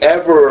do we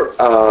ever,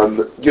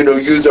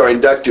 use our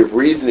inductive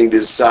reasoning to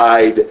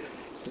decide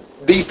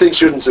these things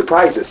shouldn't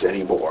surprise us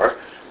anymore?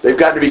 They've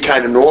got to be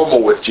kind of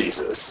normal with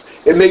Jesus.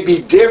 It may be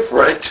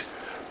different,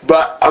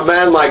 but a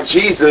man like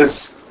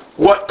Jesus,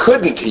 what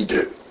couldn't he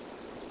do?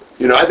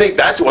 I think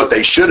that's what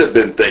they should have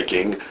been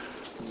thinking,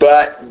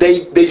 but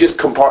they just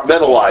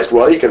compartmentalized.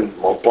 Well, he can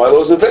multiply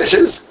loaves and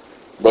fishes,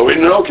 but we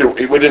didn't know he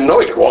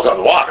could walk on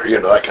the water.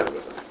 That kind of a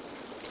thing.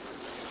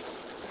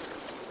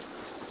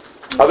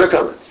 Other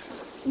comments?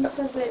 You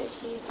said that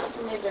he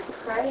continued to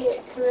pray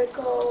at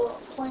critical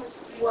points.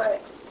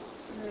 What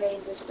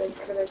made this a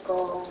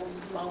critical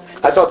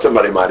moment? I thought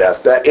somebody might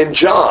ask that. In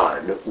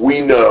John,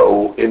 we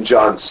know in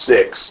John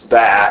 6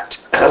 that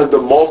the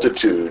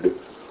multitude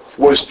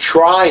was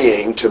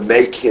trying to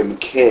make him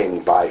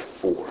king by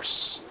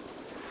force.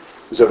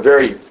 It was a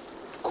very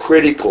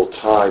critical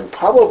time,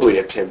 probably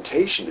a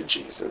temptation to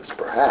Jesus,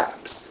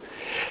 perhaps.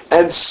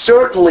 And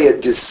certainly a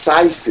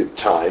decisive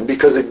time,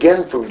 because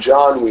again from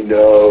John we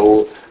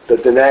know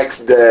that the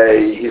next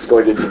day he's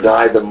going to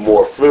deny them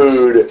more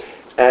food,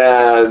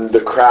 and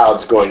the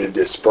crowd's going to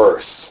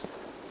disperse,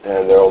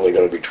 and there are only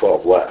going to be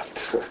 12 left.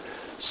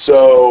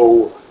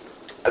 So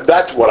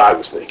that's what I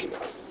was thinking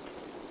of.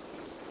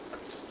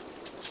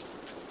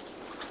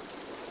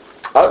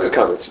 Other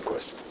comments and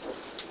questions?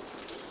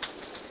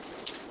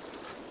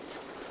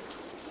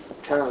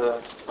 I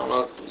don't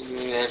know if you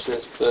can answer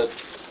this, but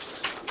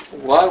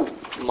why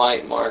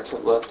might Mark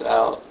have left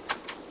out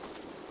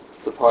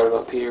the part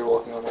about Peter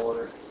walking on the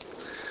water?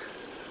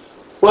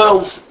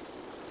 Well,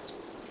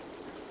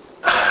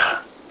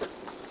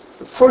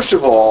 first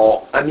of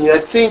all, I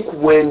think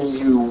when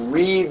you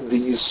read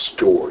these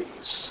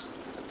stories,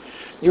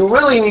 you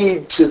really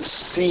need to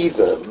see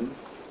them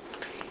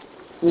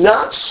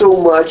not so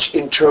much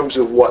in terms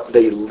of what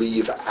they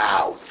leave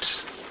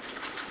out,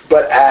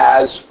 but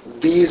as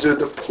these are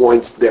the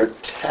points they're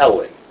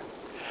telling.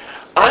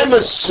 I'm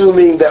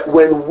assuming that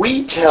when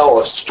we tell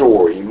a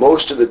story,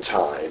 most of the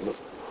time,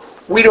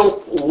 we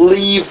don't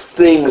leave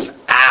things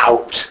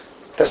out.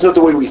 That's not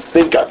the way we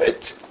think of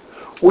it.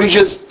 We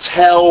just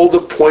tell the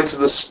points of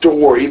the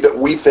story that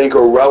we think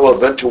are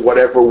relevant to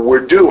whatever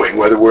we're doing,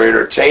 whether we're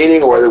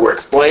entertaining or whether we're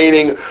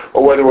explaining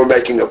or whether we're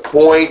making a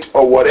point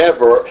or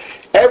whatever.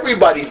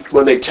 Everybody,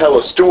 when they tell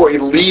a story,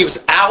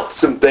 leaves out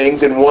some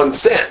things in one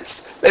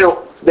sense. They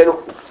don't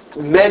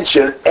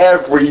mention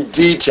every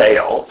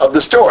detail of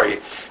the story.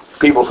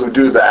 People who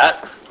do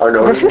that are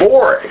known as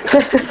boring.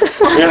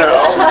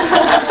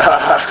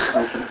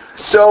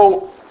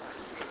 So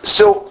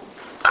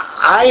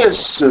I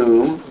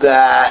assume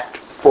that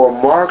for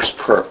Mark's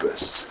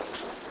purpose,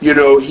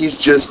 he's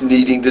just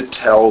needing to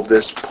tell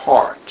this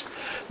part.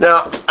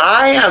 Now,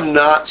 I am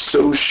not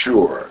so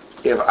sure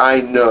if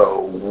I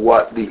know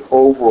what the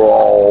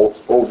overall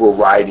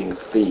overriding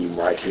theme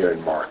right here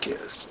in Mark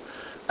is.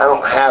 I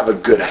don't have a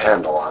good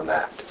handle on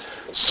that.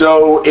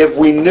 So if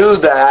we knew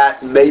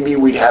that, maybe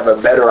we'd have a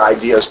better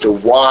idea as to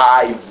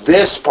why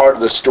this part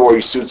of the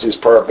story suits his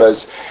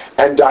purpose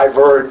and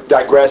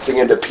digressing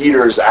into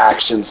Peter's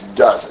actions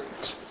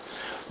doesn't.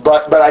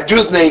 But I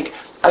do think,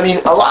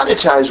 a lot of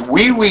times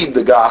we read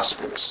the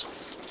Gospels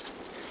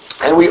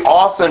and we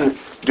often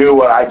do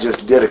what I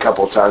just did a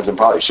couple of times and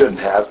probably shouldn't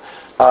have,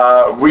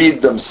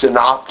 read them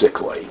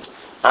synoptically.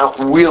 I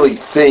don't really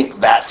think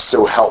that's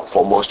so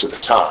helpful most of the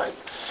time.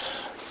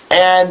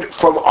 And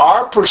from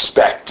our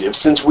perspective,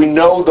 since we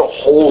know the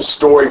whole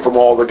story from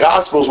all the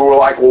Gospels, we're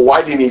like, well,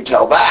 why didn't he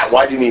tell that?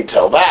 Why didn't he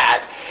tell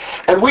that?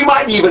 And we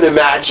might even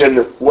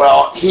imagine,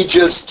 well, he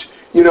just,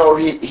 he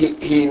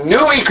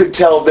knew he could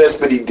tell this,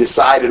 but he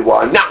decided, well,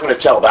 I'm not going to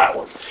tell that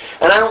one.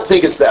 And I don't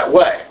think it's that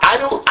way.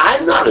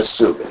 I'm not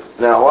assuming.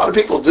 Now, a lot of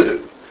people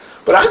do.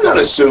 But I'm not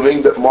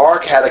assuming that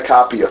Mark had a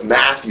copy of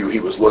Matthew he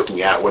was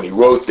looking at when he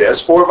wrote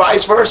this, or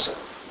vice versa.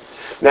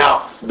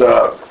 Now,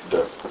 the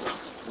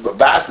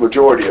vast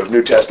majority of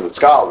New Testament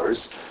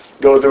scholars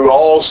go through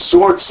all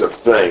sorts of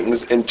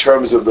things in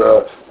terms of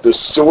the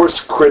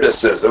source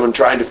criticism and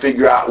trying to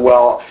figure out,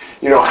 well,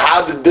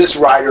 how did this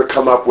writer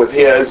come up with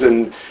his,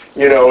 and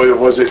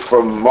was it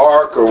from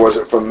Mark or was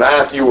it from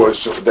Matthew? Or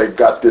they've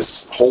got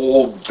this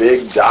whole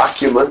big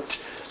document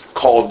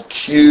called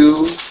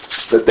Q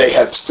that they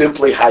have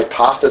simply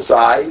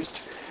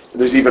hypothesized.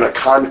 There's even a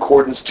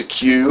concordance to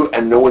Q,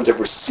 and no one's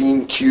ever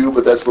seen Q,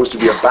 but that's supposed to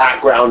be a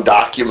background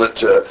document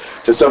to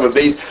some of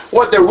these.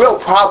 What the real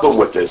problem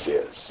with this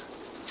is,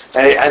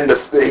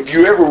 if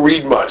you ever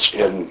read much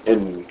in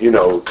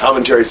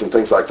commentaries and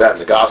things like that in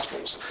the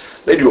Gospels,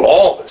 they do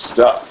all this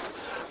stuff.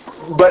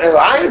 But as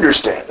I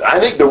understand it, I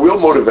think the real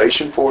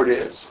motivation for it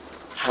is,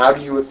 how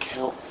do you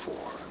account for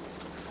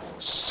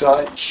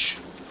such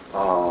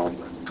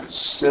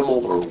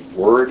similar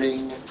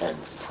wording and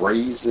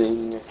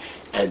phrasing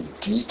and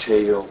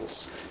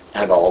details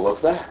and all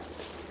of that?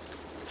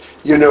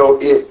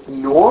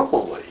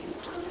 Normally,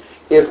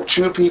 if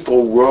two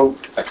people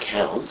wrote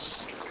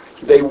accounts,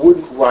 they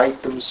wouldn't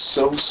write them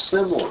so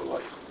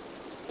similarly.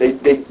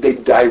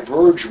 They'd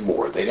diverge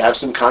more. They'd have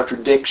some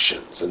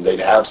contradictions, and they'd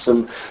have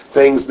some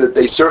things that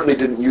they certainly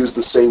didn't use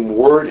the same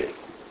wording.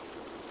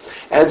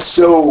 And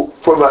so,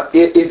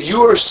 if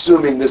you are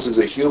assuming this is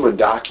a human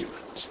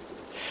document,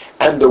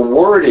 and the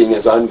wording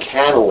is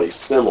uncannily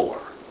similar,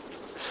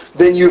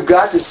 then you've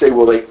got to say,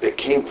 well, they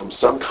came from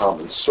some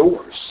common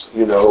source.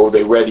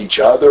 They read each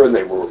other, and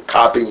they were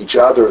copying each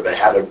other, or they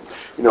had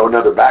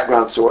another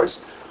background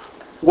source.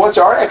 What's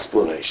our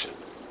explanation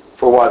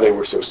for why they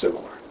were so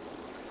similar?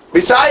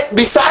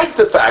 Besides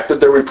the fact that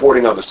they're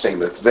reporting on the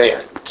same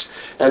event,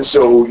 and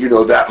so,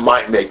 that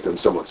might make them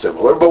somewhat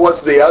similar, but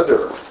what's the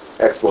other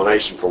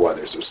explanation for why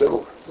they're so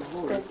similar?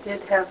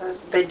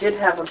 They did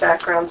have a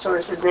background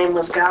source. His name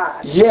was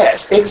God.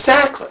 Yes,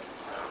 exactly.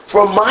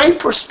 From my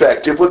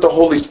perspective, with the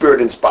Holy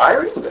Spirit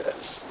inspiring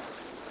this,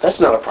 that's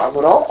not a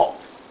problem at all.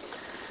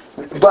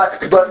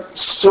 But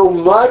so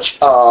much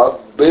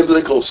of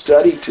biblical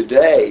study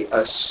today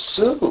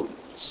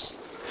assumes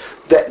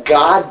that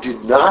God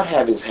did not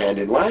have his hand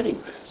in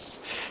writing this,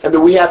 and that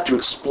we have to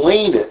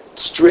explain it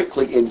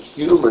strictly in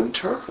human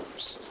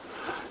terms.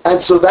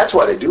 And so that's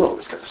why they do all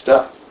this kind of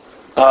stuff.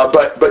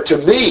 But to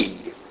me,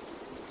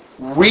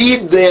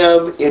 read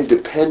them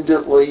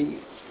independently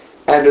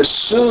and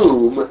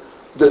assume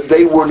that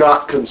they were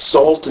not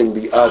consulting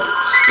the others.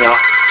 Now,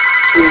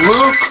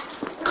 Luke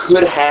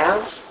could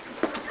have,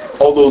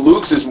 although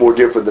Luke's is more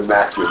different than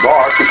Matthew and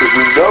Mark, because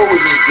we know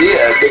he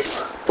did,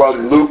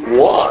 from Luke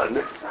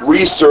 1,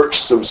 research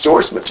some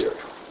source material.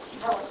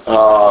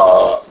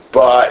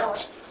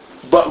 But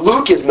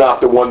Luke is not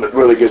the one that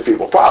really gives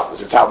people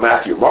problems. It's how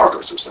Matthew and Mark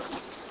are so simple.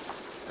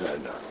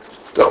 And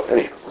so,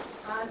 anyhow.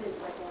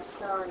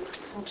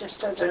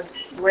 Just as a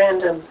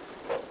random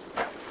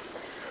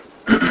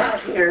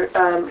thought here,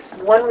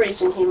 one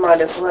reason he might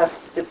have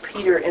left the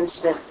Peter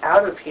incident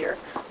out of here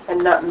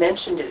and not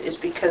mentioned it is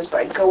because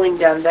by going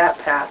down that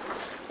path,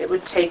 it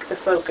would take the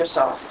focus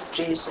off of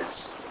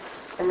Jesus.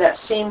 And that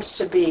seems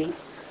to be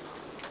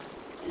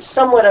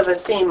somewhat of a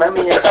theme. I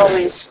mean, it's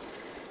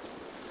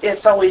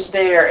always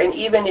there. And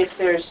even if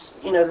there's,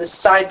 the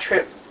side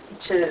trip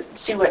to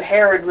see what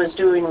Herod was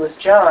doing with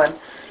John,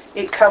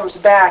 it comes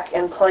back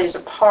and plays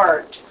a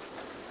part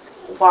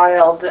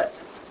while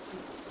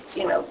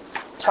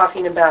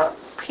talking about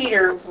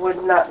Peter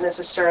would not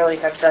necessarily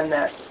have done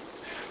that.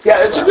 Yeah,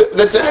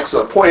 that's an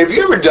excellent point. Have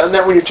you ever done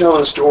that when you're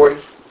telling a story?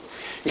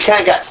 You kind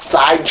of got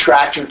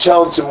sidetracked. You're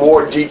telling some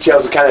more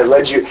details that kind of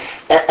led you,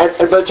 and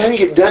by the time you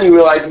get done, you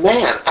realize,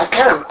 man, I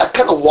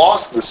kind of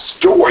lost the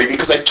story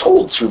because I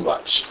told too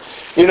much,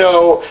 and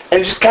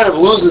it just kind of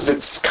loses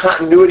its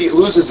continuity. It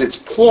loses its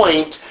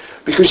point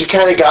because you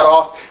kind of got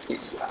off.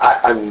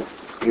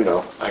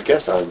 I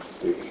guess I'm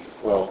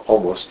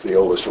almost the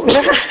oldest one,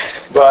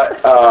 but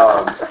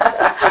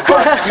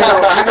you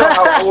know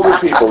how older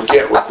people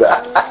get with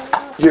that.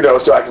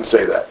 So I can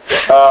say that.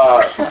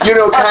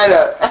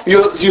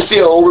 You see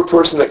an older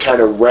person that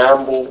kind of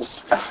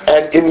rambles,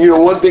 and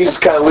one thing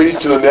just kind of leads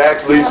to the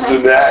next,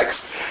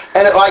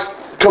 and it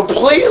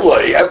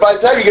completely. And by the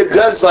time you get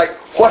done, it's like,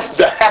 what did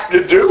that have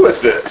to do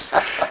with this?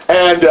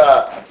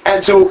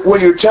 And so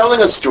when you're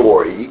telling a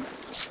story,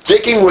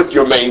 sticking with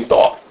your main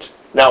thought.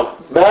 Now,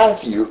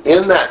 Matthew,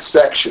 in that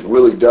section,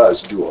 really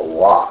does do a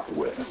lot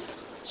with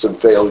some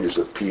failures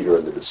of Peter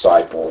and the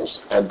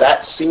disciples, and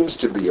that seems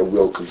to be a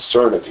real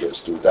concern of his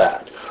through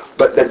that.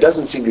 But that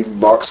doesn't seem to be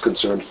Mark's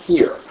concern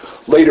here.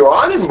 Later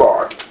on in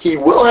Mark, he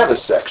will have a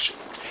section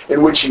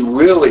in which he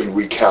really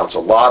recounts a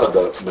lot of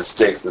the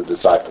mistakes the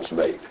disciples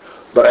made.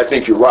 But I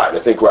think you're right. I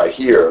think right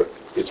here,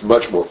 it's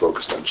much more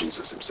focused on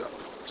Jesus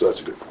himself. So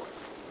that's a good point.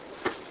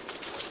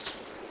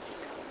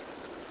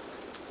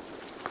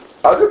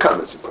 Other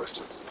comments and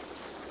questions?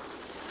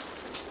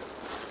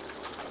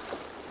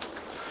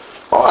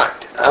 All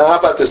right. How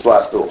about this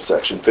last little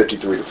section,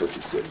 53 to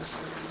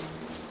 56?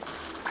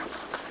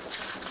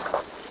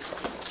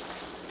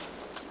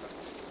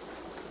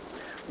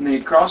 When they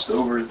had crossed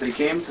over, they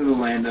came to the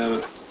land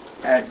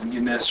at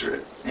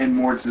Gennesaret and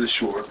moored to the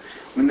shore.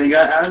 When they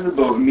got out of the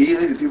boat,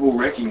 immediately the people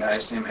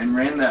recognized him and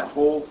ran that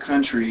whole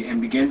country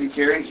and began to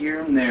carry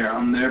here and there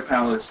on their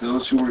pallets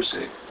those who were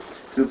sick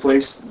to the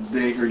place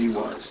they heard he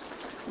was.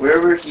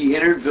 Wherever he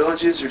entered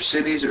villages or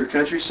cities or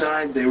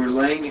countryside, they were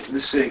laying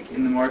the sick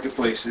in the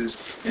marketplaces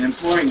and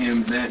imploring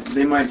him that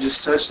they might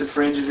just touch the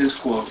fringe of his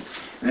cloak.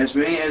 And as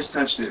many as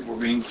touched it were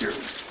being cured.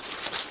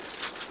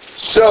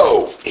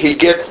 So he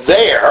gets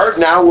there.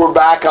 Now we're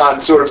back on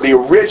sort of the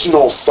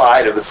original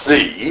side of the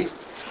sea.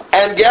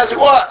 And guess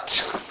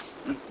what?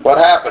 What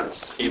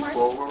happens?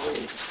 People were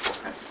waiting.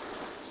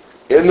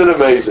 Isn't it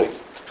amazing?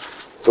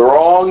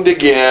 Thronged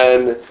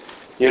again,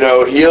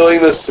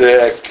 healing the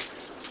sick.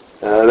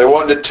 They're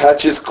wanting to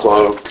touch his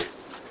cloak.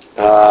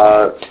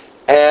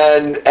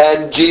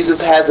 And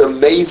Jesus has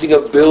amazing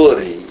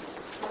ability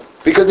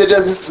because it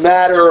doesn't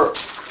matter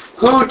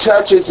who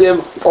touches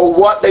him or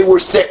what they were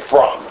sick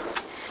from.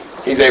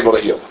 He's able to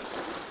heal them.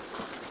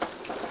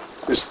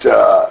 Just,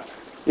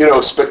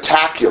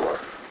 spectacular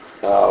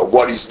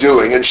what he's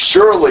doing, and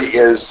surely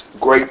is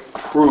great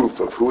proof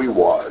of who he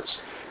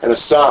was and a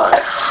sign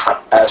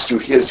as to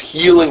his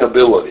healing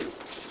ability.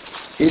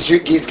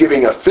 He's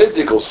giving a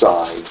physical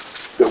sign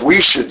that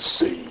we should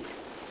see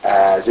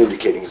as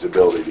indicating his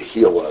ability to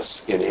heal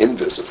us in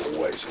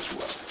invisible ways as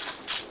well.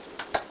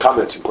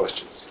 Comments and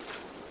questions?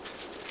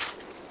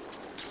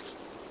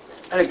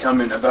 I had a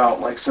comment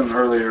about something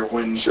earlier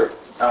when Sure.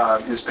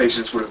 His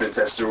patience would have been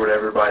tested or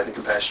whatever by the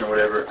compassion or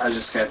whatever. I was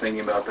just kind of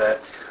thinking about that.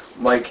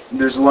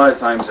 There's a lot of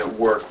times at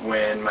work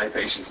when my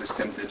patience is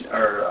tempted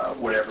or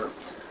whatever.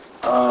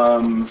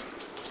 And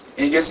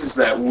I guess it's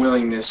that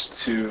willingness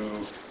to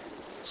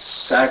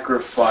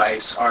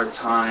sacrifice our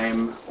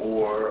time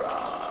or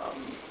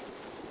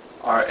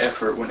our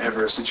effort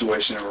whenever a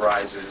situation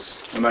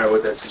arises, no matter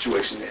what that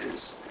situation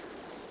is,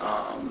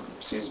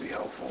 seems to be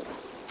helpful.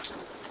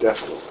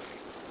 Definitely.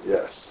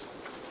 Yes.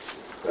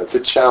 That's a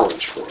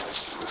challenge for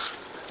us.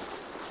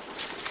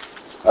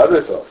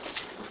 Other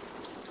thoughts?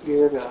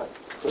 Yeah, I got a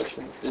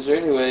question. Is there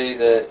any way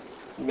that,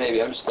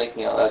 maybe I'm just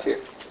thinking out loud here,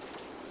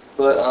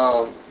 but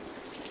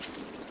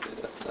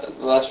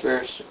the last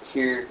verse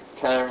here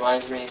kind of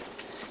reminds me,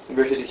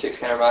 verse 56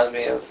 kind of reminds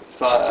me of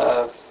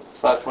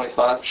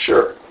 525.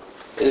 Sure.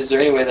 Is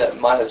there any way that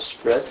might have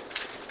spread?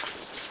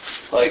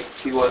 Like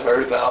people had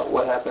heard about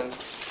what happened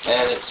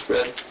and it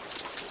spread?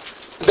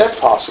 That's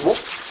possible.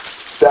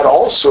 That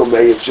also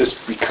may have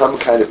just become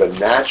kind of a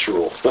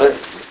natural thing.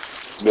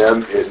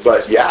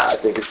 But yeah, I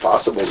think it's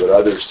possible that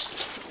others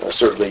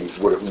certainly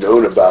would have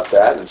known about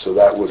that, and so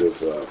that would have,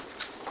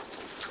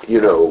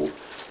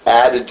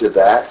 added to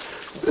that.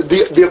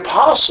 The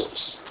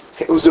apostles,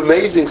 it was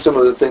amazing some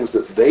of the things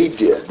that they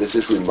did that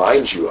just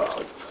reminds you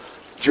of.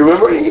 Do you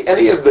remember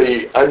any of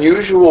the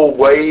unusual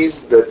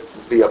ways that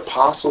the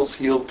apostles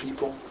healed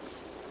people?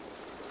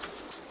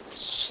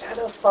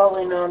 Shadow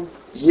falling on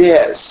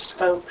Yes.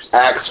 folks.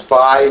 Acts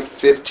 5,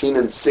 15,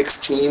 and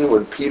 16,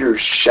 when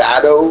Peter's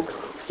shadow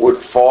would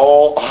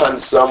fall on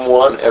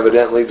someone,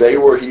 evidently they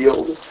were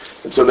healed.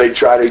 And so they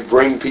try to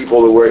bring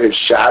people to where his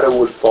shadow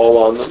would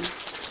fall on them.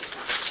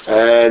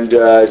 And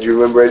do you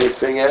remember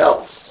anything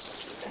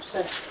else? There's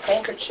a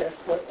handkerchief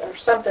or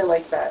something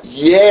like that.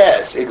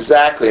 Yes,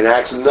 exactly. In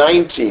Acts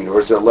 19,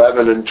 verse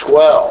 11 and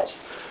 12.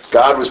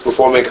 God was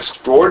performing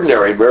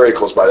extraordinary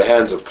miracles by the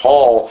hands of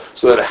Paul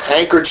so that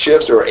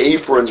handkerchiefs or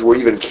aprons were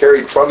even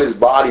carried from his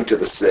body to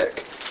the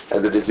sick,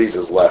 and the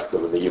diseases left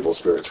them and the evil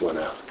spirits went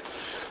out.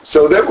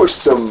 So there were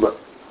some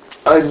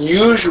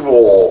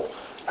unusual,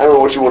 I don't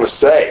know what you want to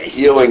say,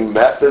 healing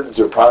methods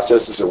or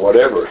processes or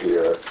whatever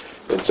here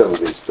in some of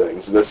these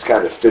things. And this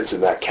kind of fits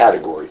in that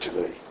category to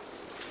me.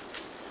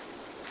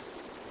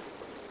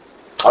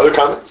 Other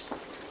comments?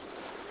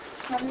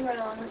 Let me run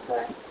on with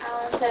what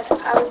Alan said.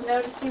 I was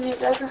noticing it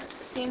doesn't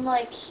seem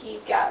like he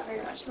got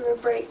very much of a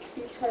break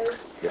because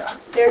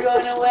they're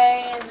going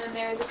away and then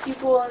there are the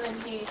people and then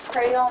he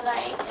prayed all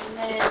night and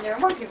then there are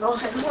more people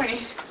in the morning.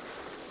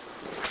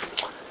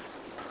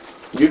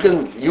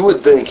 You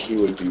would think he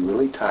would be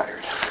really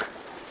tired.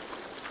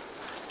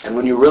 And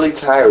when you're really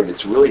tired,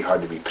 it's really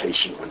hard to be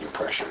patient when you're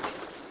pressured.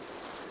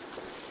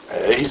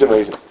 He's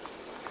amazing.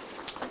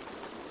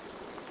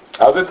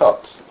 Other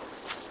thoughts?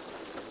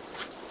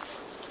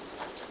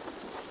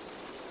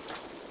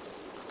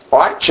 All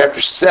right,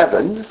 chapter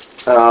 7,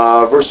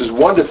 verses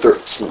 1 to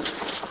 13.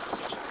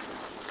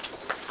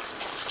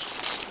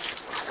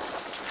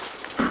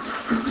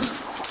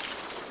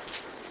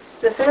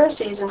 The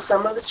Pharisees and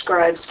some of the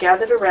scribes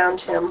gathered around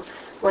him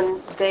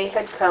when they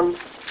had come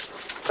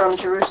from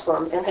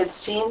Jerusalem and had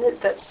seen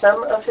that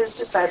some of his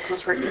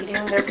disciples were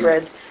eating their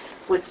bread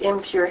with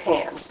impure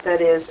hands,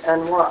 that is,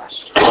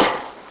 unwashed.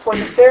 For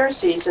the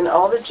Pharisees and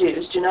all the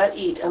Jews do not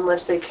eat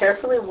unless they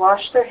carefully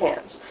wash their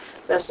hands,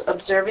 thus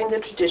observing the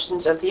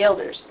traditions of the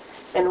elders.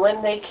 And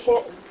when they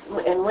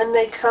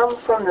come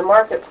from the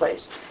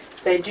marketplace,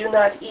 they do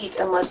not eat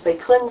unless they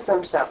cleanse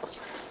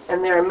themselves.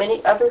 And there are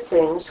many other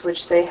things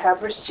which they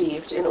have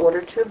received in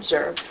order to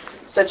observe,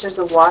 such as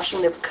the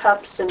washing of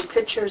cups and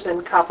pitchers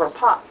and copper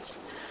pots.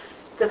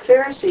 The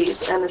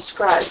Pharisees and the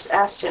scribes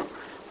asked him,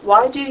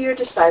 "Why do your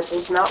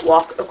disciples not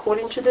walk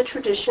according to the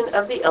tradition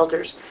of the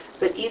elders,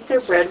 but eat their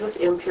bread with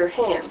impure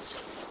hands?"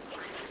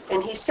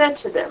 And he said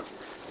to them,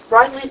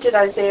 "Rightly did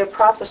Isaiah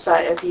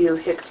prophesy of you,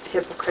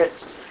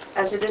 hypocrites,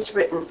 as it is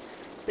written,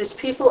 'This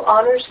people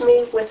honors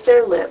me with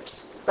their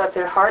lips, but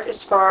their heart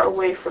is far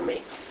away from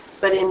me.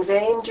 But in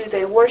vain do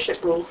they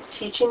worship me,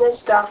 teaching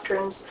as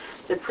doctrines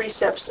the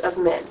precepts of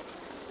men.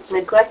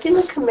 Neglecting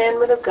the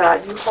commandment of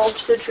God, you hold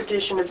to the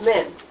tradition of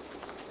men.'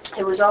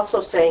 He was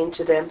also saying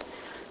to them,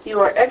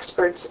 'You are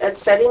experts at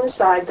setting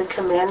aside the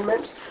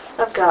commandment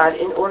of God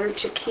in order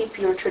to keep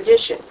your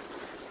tradition.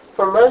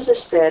 For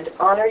Moses said,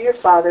 "Honor your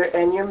father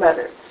and your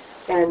mother,"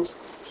 and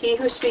he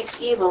who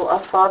speaks evil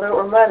of father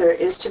or mother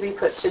is to be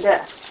put to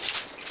death.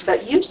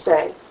 But you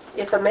say,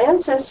 if a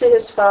man says to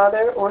his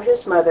father or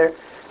his mother,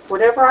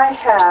 "Whatever I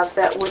have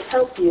that would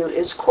help you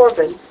is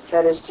Corban,"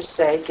 that is to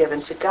say,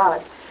 given to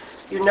God,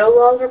 you no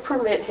longer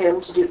permit him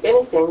to do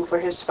anything for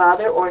his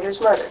father or his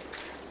mother,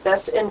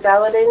 thus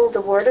invalidating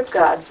the word of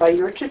God by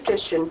your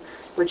tradition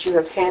which you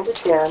have handed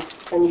down,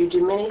 and you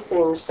do many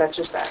things such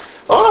as that."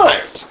 All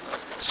right.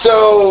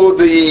 So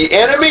the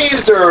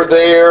enemies are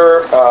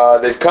there.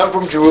 They've come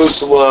from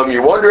Jerusalem.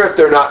 You wonder if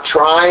they're not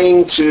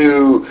trying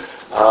to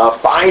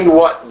find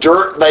what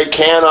dirt they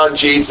can on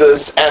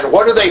Jesus. And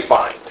what do they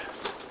find?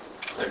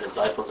 Their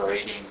disciples are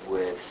eating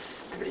with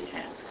dirty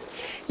hands.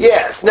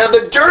 Yes. Now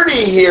the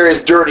dirty here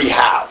is dirty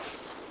how?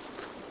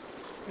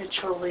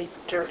 Ritually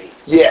dirty.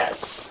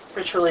 Yes.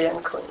 Ritually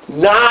unclean.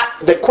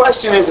 The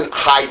question isn't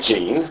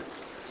hygiene.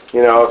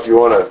 If you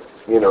want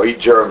to, eat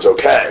germs,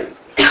 okay.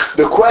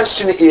 The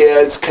question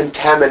is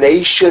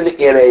contamination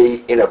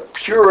in a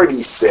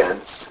purity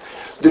sense.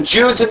 The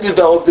Jews had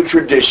developed the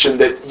tradition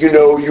that,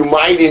 you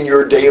might in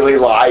your daily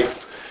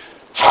life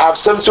have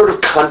some sort of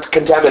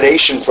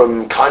contamination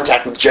from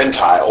contact with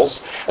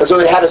Gentiles. And so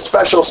they had a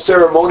special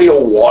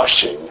ceremonial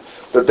washing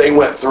that they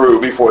went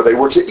through before they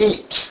were to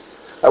eat.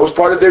 That was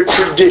part of their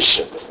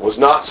tradition. It was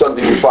not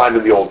something you find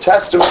in the Old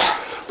Testament,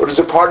 but it was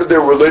a part of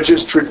their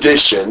religious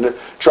tradition,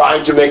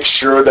 trying to make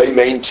sure they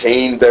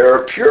maintained their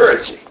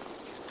purity.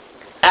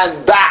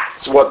 And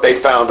that's what they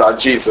found on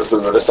Jesus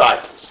and the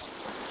disciples.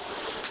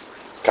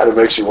 Kind of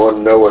makes you want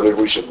to know whether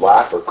we should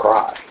laugh or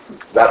cry.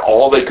 That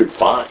all they could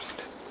find.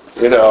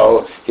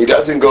 He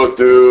doesn't go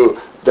through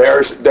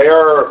their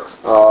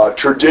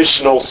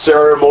traditional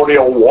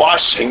ceremonial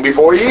washing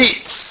before he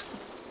eats.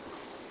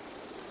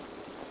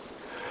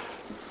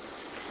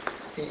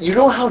 You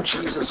know how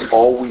Jesus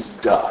always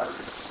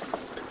does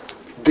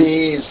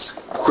these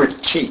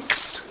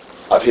critiques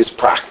of his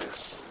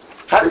practice?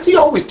 How does he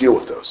always deal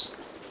with those?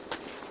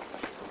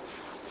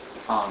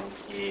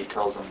 He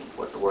tells them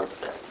what the word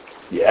said.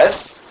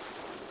 Yes.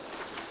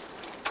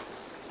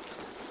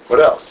 What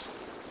else?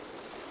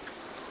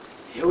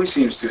 He always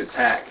seems to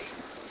attack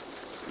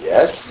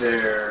Yes.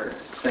 their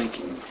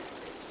thinking.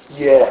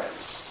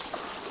 Yes.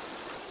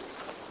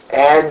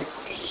 And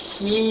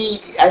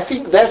I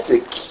think that's a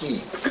key.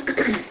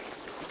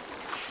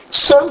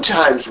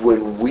 Sometimes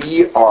when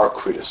we are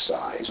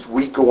criticized,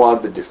 we go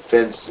on the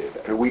defensive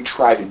and we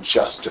try to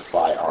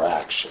justify our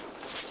action.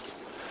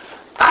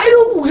 I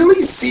don't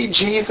really see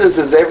Jesus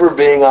as ever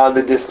being on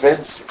the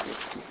defensive.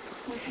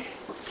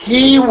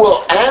 He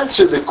will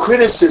answer the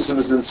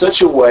criticisms in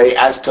such a way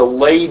as to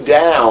lay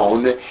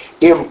down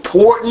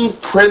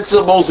important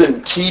principles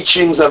and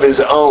teachings of his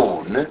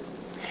own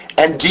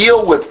and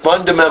deal with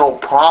fundamental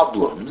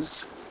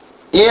problems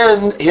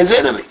in his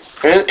enemies,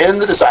 in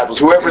the disciples,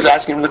 whoever's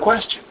asking him the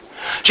question.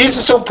 Jesus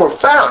is so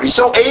profound. He's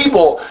so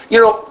able.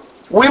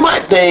 We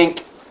might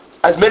think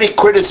as many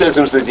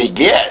criticisms as he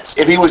gets,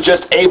 if he was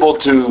just able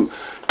to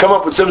come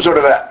up with some sort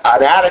of an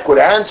adequate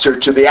answer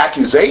to the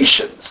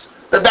accusations,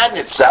 that in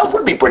itself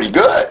would be pretty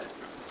good.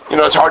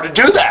 It's hard to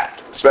do that,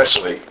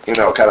 especially, kind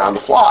of on the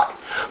fly.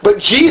 But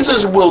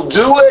Jesus will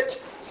do it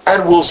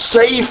and will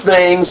say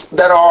things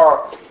that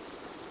are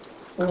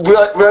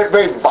very,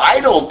 very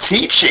vital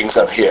teachings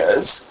of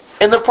his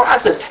in the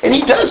process. And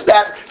he does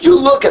that. You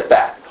look at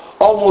that.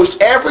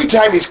 Almost every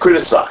time he's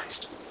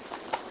criticized.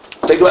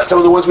 Think about some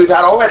of the ones we've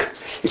had already.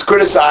 He's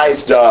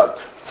criticized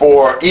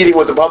for eating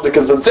with the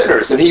publicans and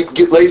sinners. And he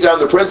lays down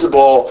the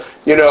principle,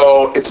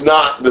 it's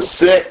not the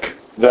sick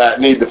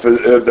that need not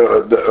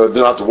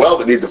the well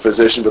that need the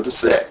physician, but the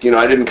sick.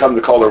 I didn't come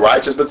to call the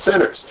righteous, but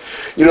sinners.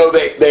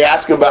 They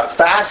ask him about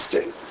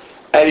fasting.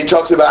 And he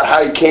talks about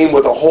how he came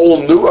with a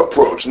whole new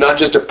approach, not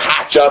just to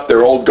patch up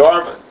their old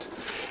garment.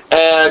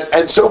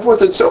 and so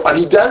forth and so on.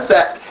 He does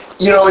that.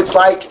 It's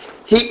like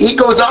he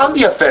goes on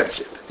the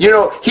offensive. He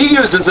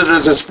uses it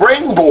as a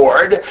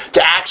springboard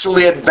to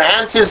actually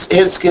advance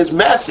his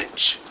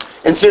message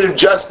instead of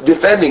just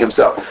defending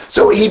himself.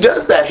 So he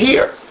does that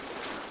here.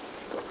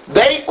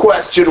 They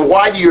question,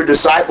 why do your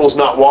disciples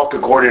not walk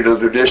according to the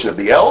tradition of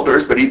the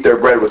elders, but eat their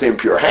bread with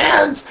impure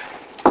hands?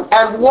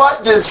 And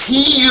what does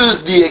he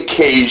use the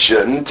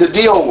occasion to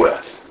deal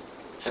with?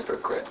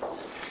 Hypocrite.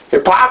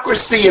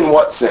 Hypocrisy in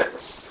what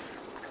sense?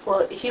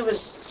 Well, he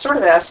was sort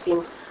of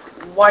asking,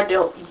 why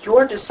don't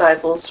your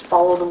disciples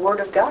follow the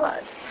Word of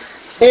God?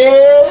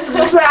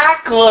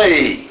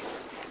 Exactly!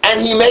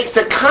 And he makes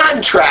a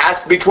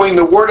contrast between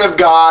the Word of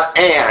God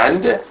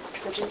and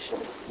Tradition.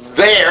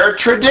 their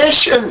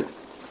tradition.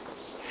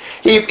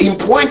 He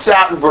points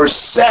out in verse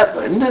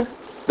 7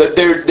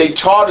 that they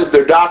taught as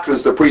their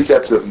doctrines the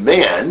precepts of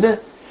men.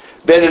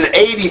 Then in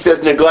 8 he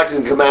says,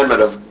 neglecting the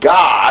commandment of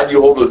God,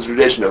 you hold to the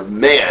tradition of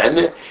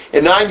men.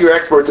 In 9 you're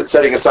experts at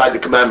setting aside the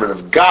commandment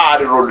of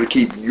God in order to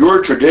keep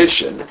your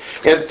tradition.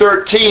 In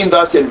 13,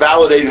 thus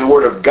invalidating the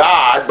word of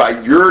God by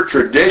your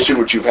tradition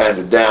which you've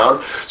handed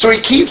down. So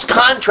he keeps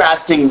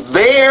contrasting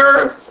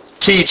their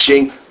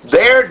teaching,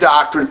 their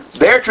doctrine,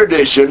 their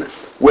tradition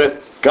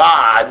with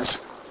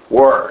God's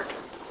word.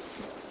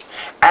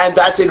 And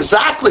that's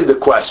exactly the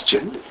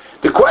question.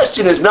 The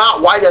question is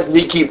not, why doesn't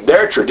he keep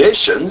their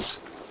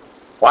traditions?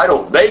 Why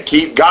don't they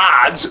keep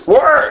God's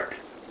word?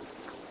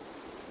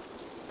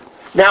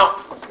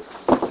 Now,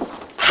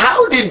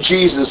 how did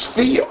Jesus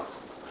feel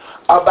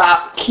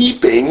about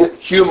keeping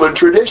human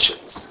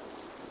traditions?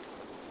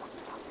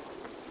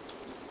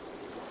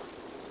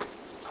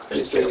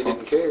 He said he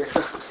didn't care.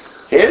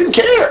 He didn't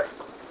care.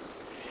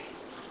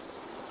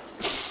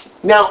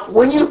 Now,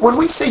 when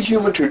we say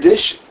human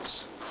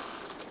traditions,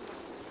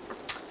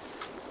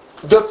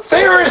 the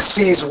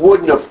Pharisees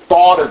wouldn't have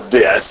thought of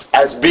this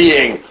as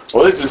being,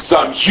 well, this is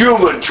some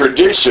human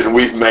tradition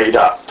we've made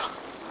up.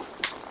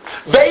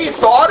 They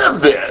thought of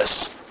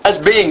this as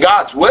being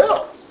God's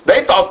will.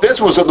 They thought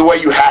this was the way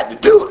you had to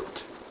do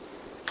it.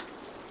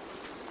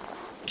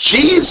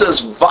 Jesus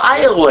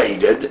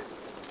violated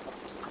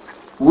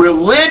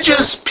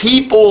religious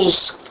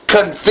people's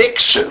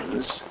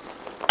convictions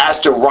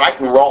as to right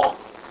and wrong.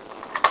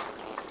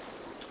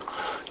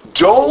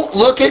 Don't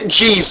look at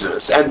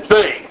Jesus and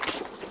think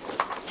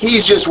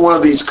he's just one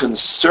of these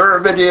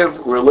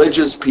conservative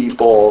religious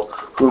people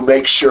who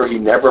makes sure he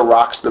never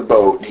rocks the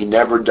boat and he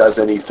never does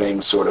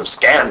anything sort of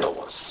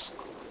scandalous.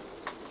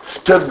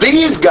 To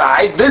these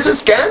guys, this is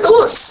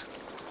scandalous.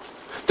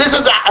 This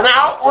is an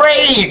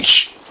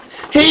outrage.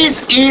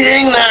 He's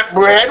eating that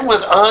bread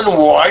with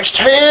unwashed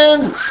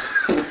hands.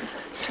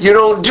 You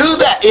don't do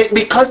that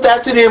because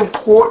that's an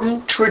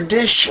important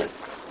tradition.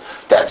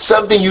 That's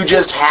something you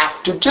just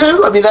have to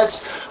do. I mean,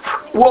 that's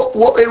well,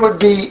 it would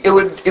be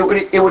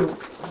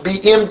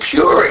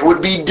impure. It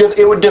would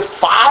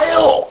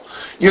defile,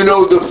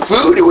 the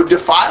food. It would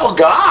defile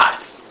God.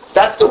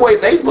 That's the way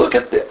they look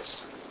at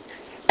this.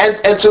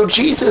 And so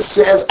Jesus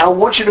says, I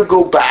want you to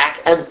go back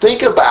and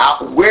think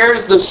about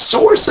where's the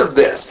source of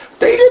this.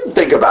 They didn't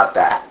think about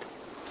that.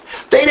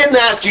 They didn't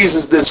ask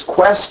Jesus this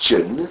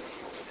question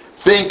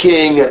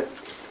thinking,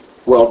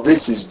 well,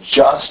 this is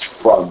just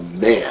from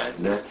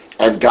men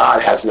and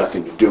God has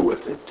nothing to do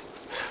with it.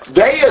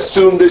 They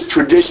assumed this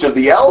tradition of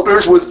the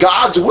elders was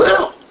God's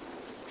will.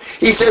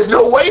 He says,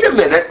 no, wait a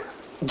minute.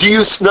 Do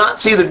you not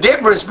see the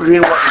difference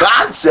between what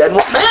God said and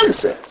what man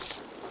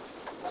says?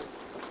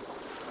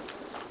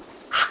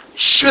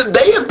 Should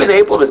they have been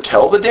able to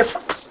tell the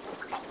difference?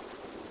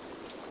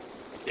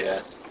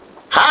 Yes.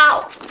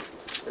 How?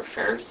 The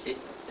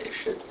Pharisees, they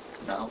should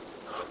know.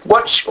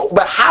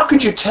 But how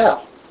could you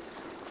tell?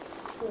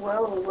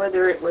 Well,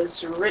 whether it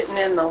was written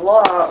in the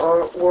law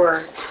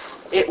or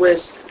it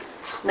was,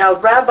 now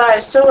Rabbi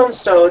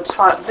so-and-so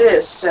taught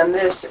this, and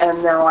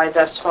now I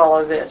thus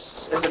follow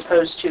this, as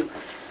opposed to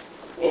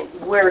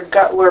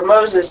where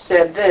Moses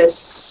said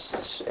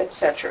this,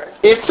 etc.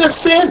 It's a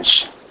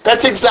cinch.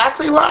 That's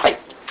exactly right.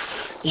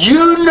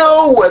 You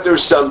know whether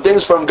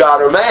something's from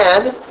God or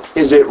man.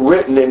 Is it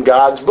written in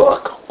God's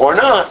book or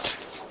not?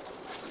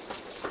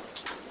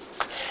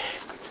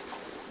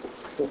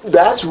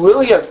 That's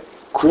really a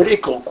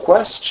critical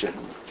question,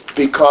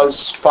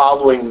 because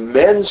following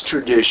men's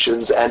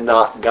traditions and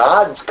not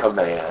God's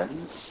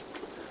commands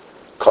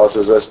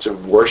causes us to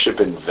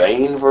worship in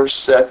vain, verse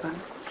 7.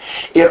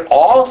 It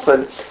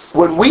often,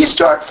 when we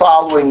start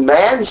following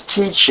man's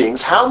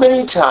teachings, how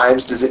many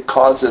times does it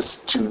cause us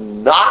to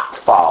not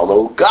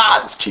follow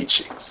God's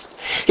teachings?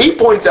 He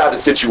points out a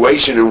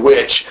situation in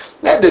which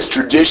they had this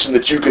tradition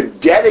that you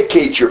could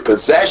dedicate your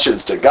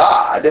possessions to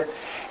God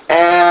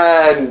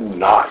and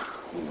not,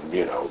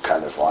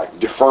 kind of like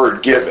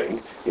deferred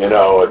giving.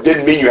 It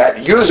didn't mean you had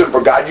to use them for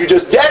God. You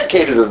just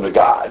dedicated them to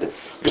God. You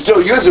could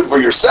still use them for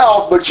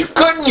yourself, but you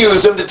couldn't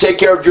use them to take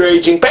care of your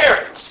aging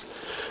parents,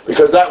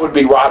 because that would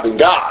be robbing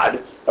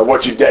God of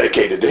what you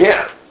dedicated to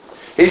Him.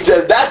 He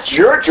says, that's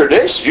your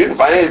tradition. You didn't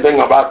find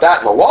anything about that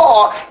in the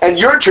law, and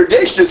your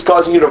tradition is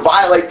causing you to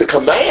violate the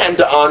command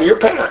to honor your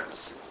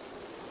parents.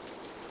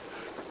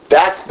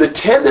 That's the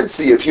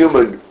tendency of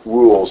human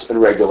rules and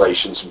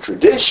regulations and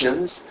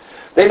traditions.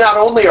 They not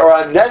only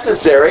are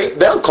unnecessary,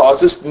 they'll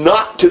cause us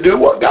not to do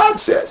what God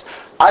says.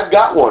 I've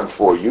got one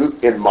for you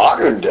in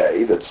modern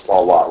day that's a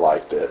lot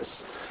like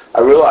this.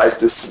 I realize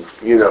this,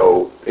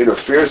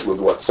 interferes with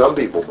what some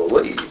people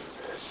believe.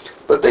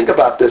 But think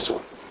about this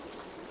one.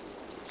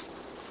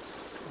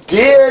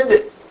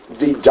 Did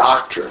the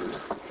doctrine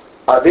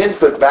of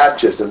infant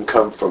baptism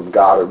come from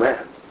God or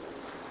man?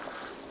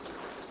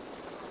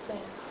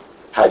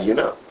 How do you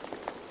know?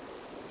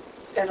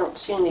 I don't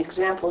see any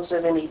examples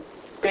of any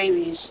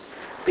babies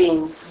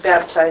being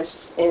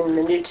baptized in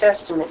the New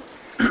Testament.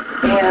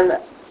 And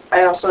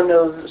I also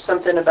know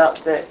something about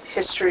the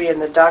history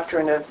and the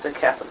doctrine of the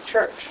Catholic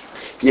Church.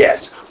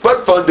 Yes,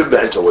 but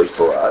fundamentally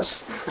for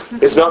us,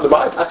 it's not in the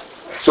Bible.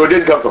 So it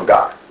didn't come from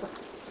God.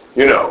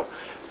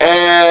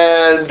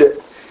 And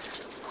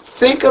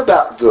think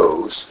about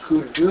those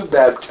who do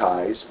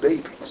baptize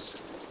babies.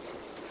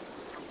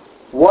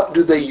 What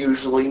do they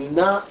usually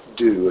not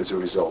do as a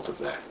result of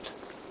that?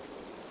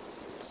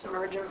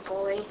 Submerge them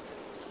fully.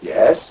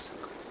 Yes.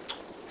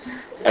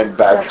 And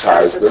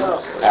baptize them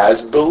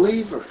as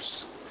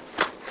believers.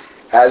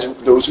 As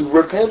those who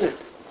repented.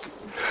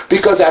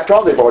 Because after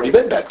all, they've already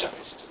been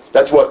baptized.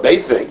 That's what they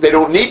think. They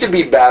don't need to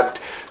be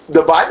baptized.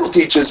 The Bible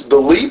teaches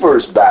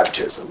believers'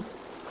 baptism.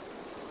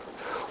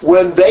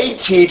 When they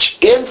teach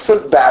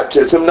infant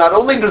baptism, not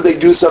only do they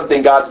do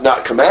something God's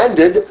not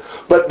commanded,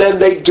 but then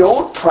they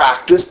don't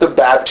practice the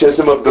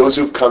baptism of those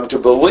who've come to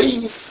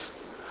believe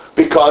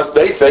because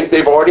they think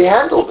they've already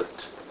handled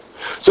it.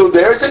 So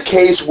there's a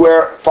case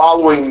where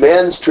following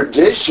men's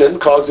tradition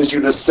causes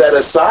you to set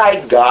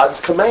aside God's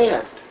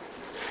command.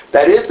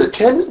 That is the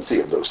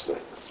tendency of those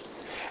things.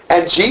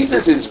 And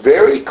Jesus is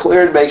very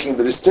clear in making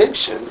the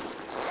distinction.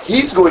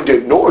 He's going to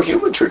ignore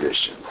human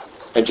tradition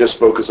and just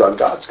focus on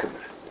God's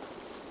command.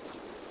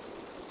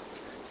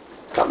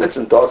 Comments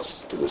and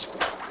thoughts to this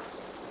point?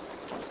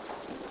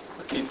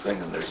 I keep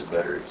thinking there's a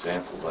better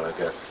example, but I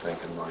got to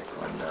thinking like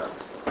when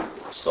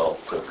Saul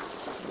took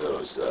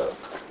those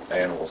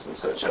animals and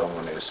such home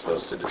when he was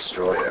supposed to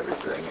destroy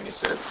everything, and he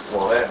said,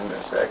 well, I'm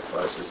going to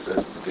sacrifice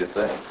this is a good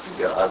thing.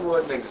 God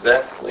wasn't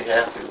exactly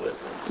happy with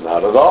him.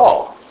 Not at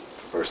all.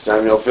 1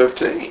 Samuel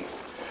 15.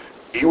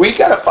 We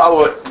got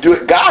to do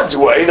it God's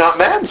way, not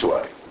man's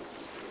way.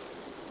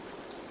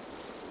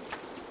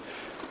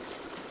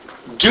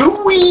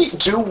 Do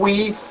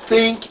we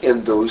think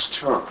in those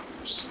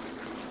terms?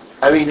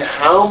 I mean,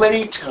 how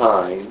many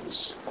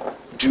times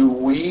do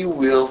we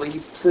really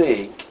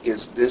think,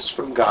 is this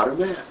from God or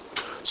man?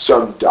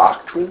 Some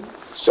doctrine,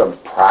 some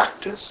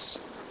practice,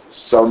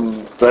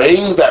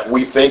 something that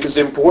we think is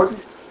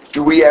important?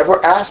 Do we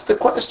ever ask the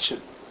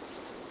question,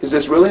 is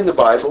this really in the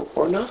Bible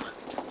or not?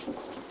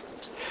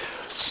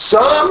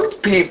 Some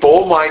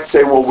people might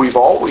say, well, we've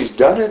always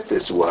done it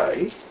this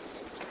way.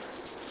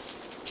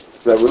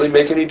 Does that really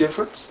make any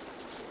difference?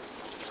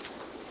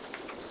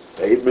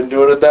 They've been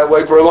doing it that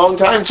way for a long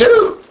time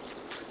too.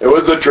 It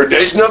was the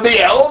tradition of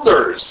the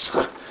elders.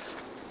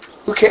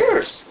 Who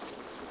cares?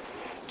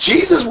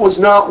 Jesus was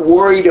not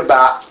worried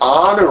about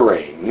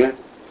honoring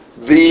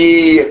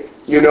the,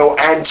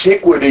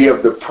 antiquity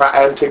of the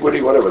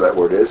antiquity, whatever that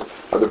word is,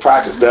 of the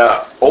practice,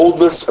 the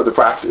oldness of the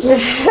practice.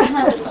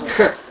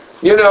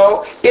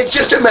 It's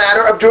just a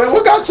matter of doing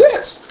what God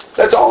says.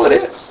 That's all it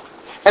is.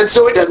 And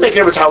so it doesn't make any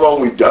difference how long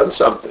we've done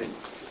something,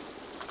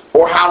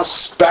 or how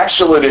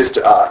special it is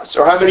to us,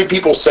 or how many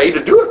people say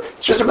to do it.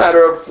 It's just a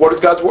matter of what does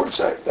God's Word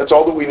say. That's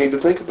all that we need to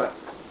think about.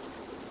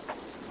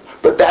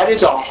 But that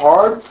is a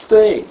hard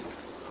thing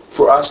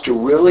for us to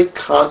really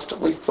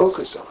constantly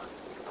focus on.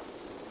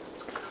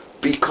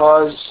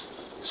 Because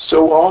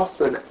so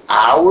often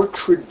our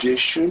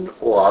tradition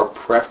or our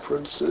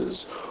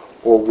preferences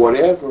or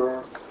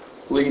whatever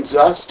leads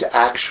us to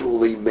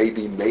actually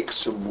maybe make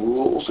some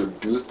rules or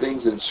do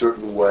things in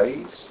certain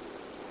ways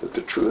that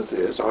the truth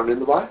is aren't in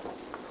the Bible.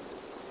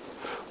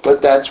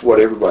 But that's what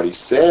everybody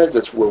says.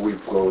 That's where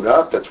we've grown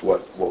up. That's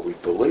what we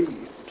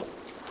believe.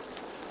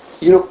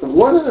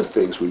 One of the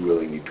things we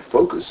really need to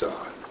focus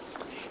on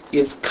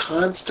is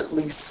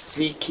constantly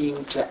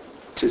seeking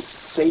to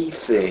say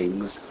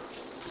things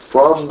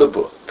from the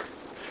book.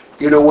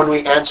 When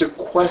we answer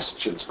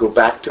questions, go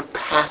back to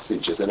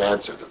passages and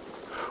answer them.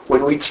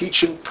 When we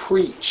teach and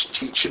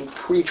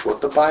preach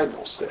what the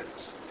Bible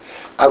says.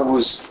 I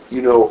was,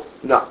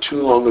 not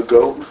too long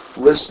ago,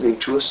 listening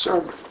to a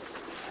sermon.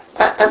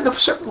 And the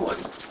sermon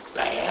wasn't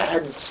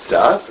bad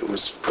stuff. It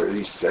was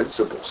pretty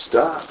sensible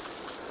stuff.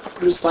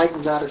 But it was like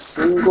not a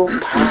single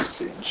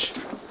passage.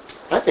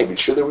 I'm not even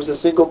sure there was a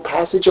single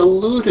passage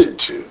alluded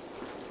to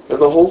in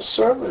the whole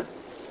sermon.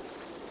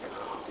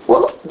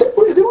 Well,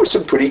 there were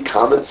some pretty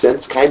common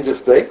sense kinds of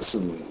things,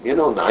 some,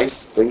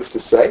 nice things to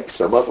say.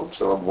 Some of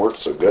them weren't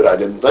so good, I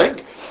didn't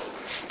think.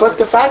 But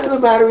the fact of the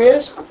matter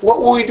is, what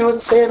were we doing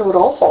saying it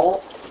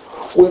all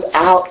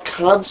without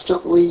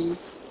constantly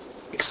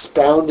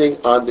expounding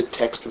on the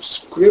text of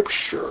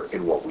Scripture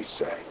in what we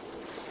say?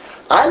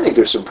 I think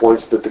there's some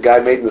points that the guy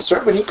made in the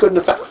sermon he couldn't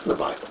have found in the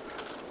Bible.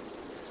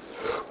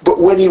 But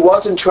when he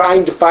wasn't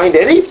trying to find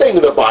anything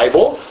in the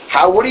Bible,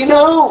 how would he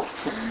know?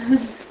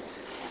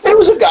 It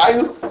was a guy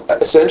who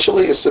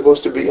essentially is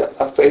supposed to be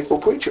a faithful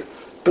preacher.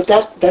 But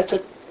that's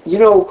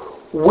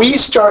we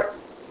start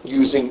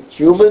using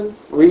human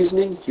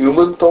reasoning,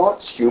 human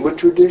thoughts, human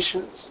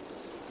traditions.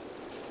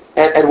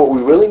 And what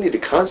we really need to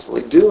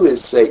constantly do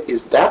is say,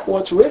 is that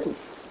what's written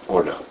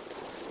or no?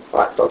 All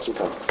right, thoughts and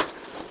comments.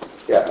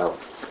 Yeah, Alan.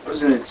 I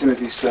was in a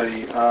Timothy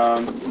study. 2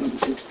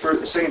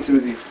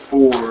 Timothy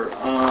 4,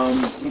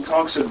 he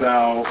talks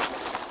about,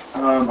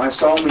 I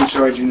solemnly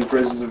charge you in the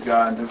presence of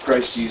God and of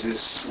Christ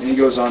Jesus. And he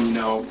goes on,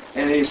 and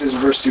then he says in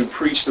verse 2,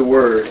 preach the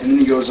word. And then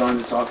he goes on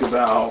to talk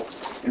about,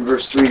 in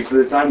verse 3, for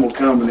the time will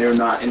come when they will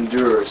not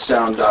endure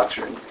sound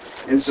doctrine.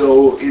 And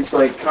so it's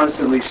like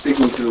constantly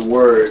sticking to the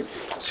word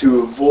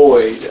to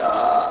avoid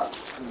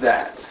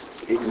that.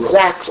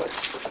 Exactly.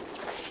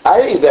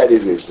 I think that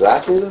is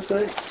exactly the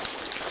thing.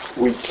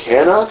 We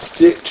cannot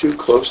stick too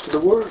close to the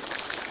Word.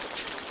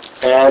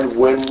 And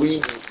when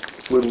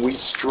we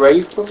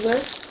stray from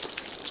that,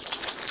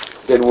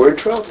 then we're in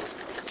trouble.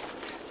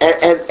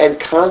 And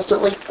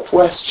constantly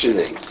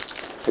questioning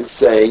and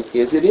saying,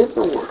 is it in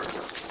the Word?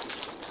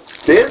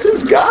 This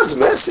is God's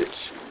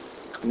message.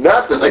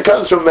 Nothing that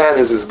comes from man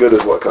is as good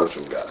as what comes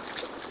from God.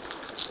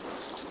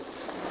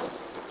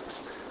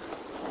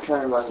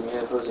 Kind of reminds me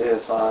of Hosea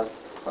 5.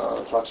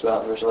 Talks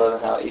about in verse 11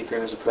 how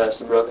Ephraim is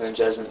oppressed and broken in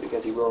judgment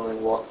because he willingly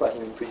walked by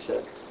human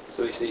precept.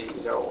 So we see,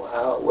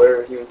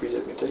 where human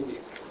precept can take you.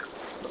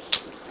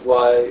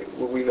 Why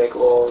would we make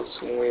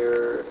laws when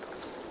we're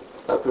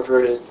a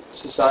perverted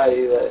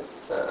society that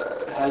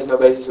has no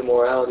basis of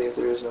morality if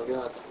there is no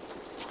God?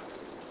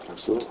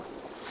 Absolutely.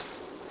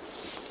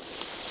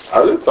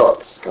 Other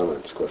thoughts,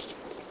 comments, questions?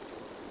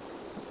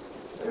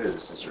 Maybe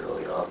this is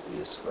really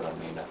obvious, but I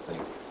mean, I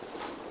think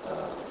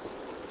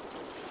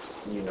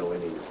we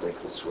need to think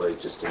this way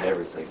just in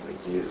everything we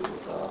do.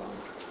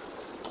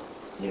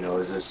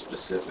 Is this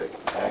specific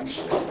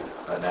action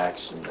an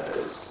action that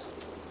is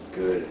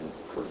good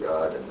for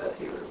God and that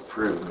he would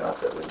approve? Not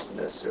that we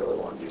necessarily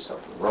want to do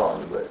something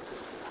wrong, but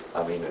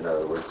I mean, in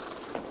other words,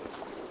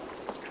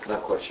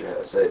 not quite sure how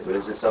to say it, but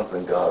is it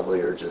something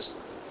godly or just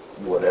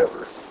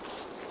whatever?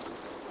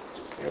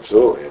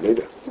 Absolutely,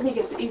 Anita. I think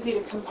it's easy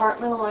to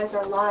compartmentalize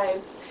our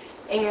lives,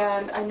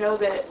 and I know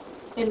that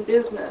in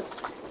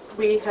business,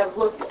 we have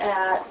looked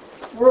at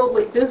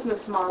worldly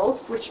business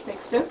models, which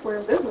makes sense, we're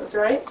in business,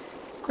 right?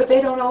 But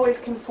they don't always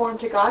conform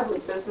to godly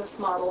business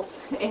models,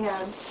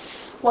 and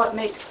what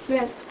makes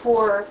sense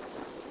for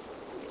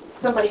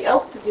somebody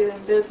else to do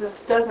in business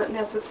doesn't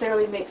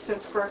necessarily make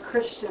sense for a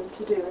Christian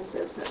to do in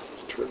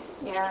business. True.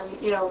 And,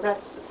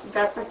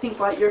 that's I think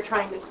what you're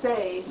trying to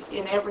say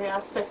in every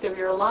aspect of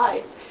your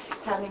life.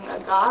 Having a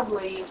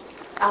godly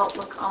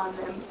outlook on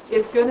them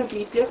is going to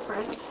be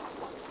different.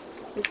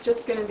 It's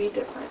just going to be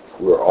different.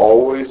 We're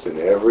always in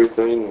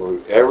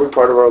everything, every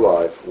part of our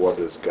life, what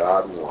does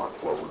God want?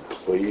 What would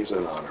please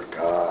and honor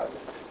God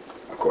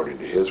according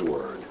to His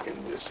Word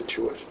in this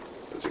situation?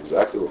 That's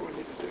exactly what we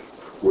need to do.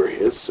 We're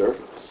His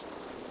servants.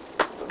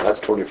 And that's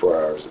 24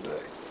 hours a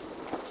day.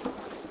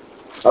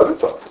 Other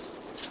thoughts?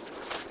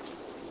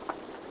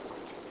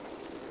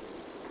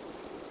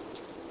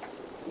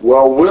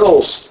 Well,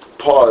 we'll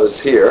pause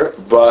here,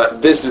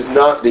 but this is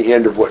not the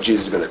end of what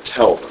Jesus is going to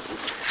tell them.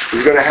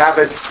 He's going to have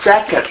a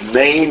second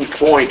main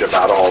point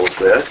about all of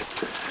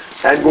this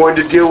and going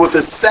to deal with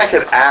the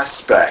second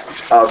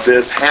aspect of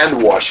this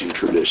hand-washing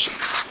tradition.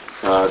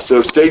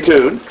 So stay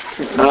tuned,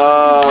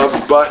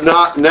 but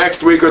not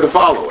next week or the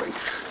following.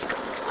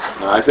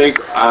 I think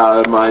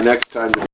my next time